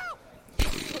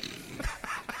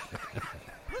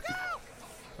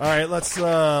 All right, let's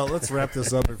wrap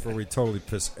this up before we totally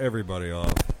piss everybody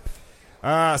off.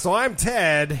 So I'm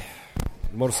Ted,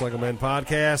 the Motorcycle Man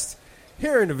Podcast,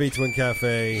 here in the V-Twin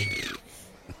Cafe.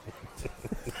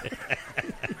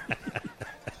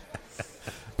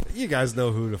 You guys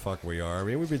know who the fuck we are. I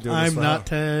mean, we've been doing this I'm for not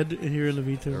Ted here in the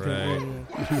V2.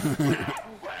 Right.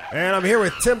 And I'm here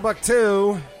with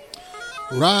Timbuktu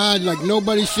Ride like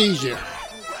nobody sees you.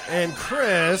 and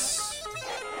Chris.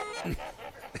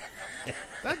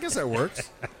 I guess that works.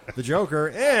 The Joker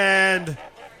and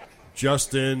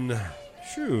Justin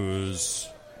Shoes.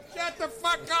 Shut the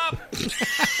fuck up!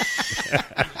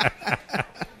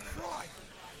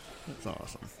 That's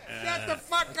awesome. Shut the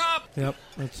fuck up! Yep,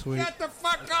 that's sweet. Shut the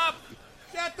fuck up!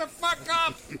 Shut the fuck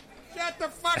up! Shut the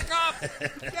fuck up!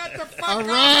 Shut the fuck All up!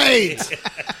 right.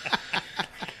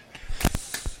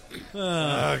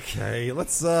 Okay,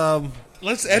 let's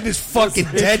Let's end this fucking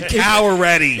dead cow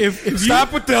already. if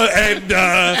Stop with the and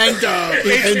it's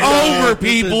And, over,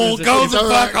 people. listen, Go it's the all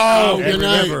fuck right. home. Good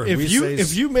night. remember, we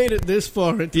If you made it this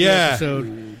far into the Yeah.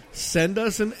 episode, send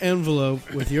us an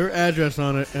envelope with your address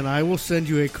on it, and I will send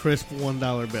you a crisp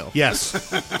 $1 bill.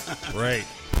 Yes. Right.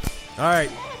 All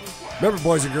right. Remember,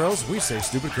 boys and girls, we say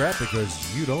stupid crap because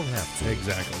you don't have to.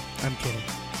 Exactly. I'm kidding.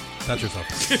 Touch yourself.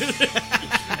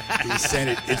 He said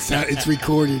it. It's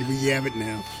recorded. We have it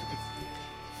now.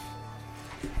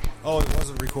 Oh, it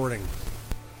wasn't recording.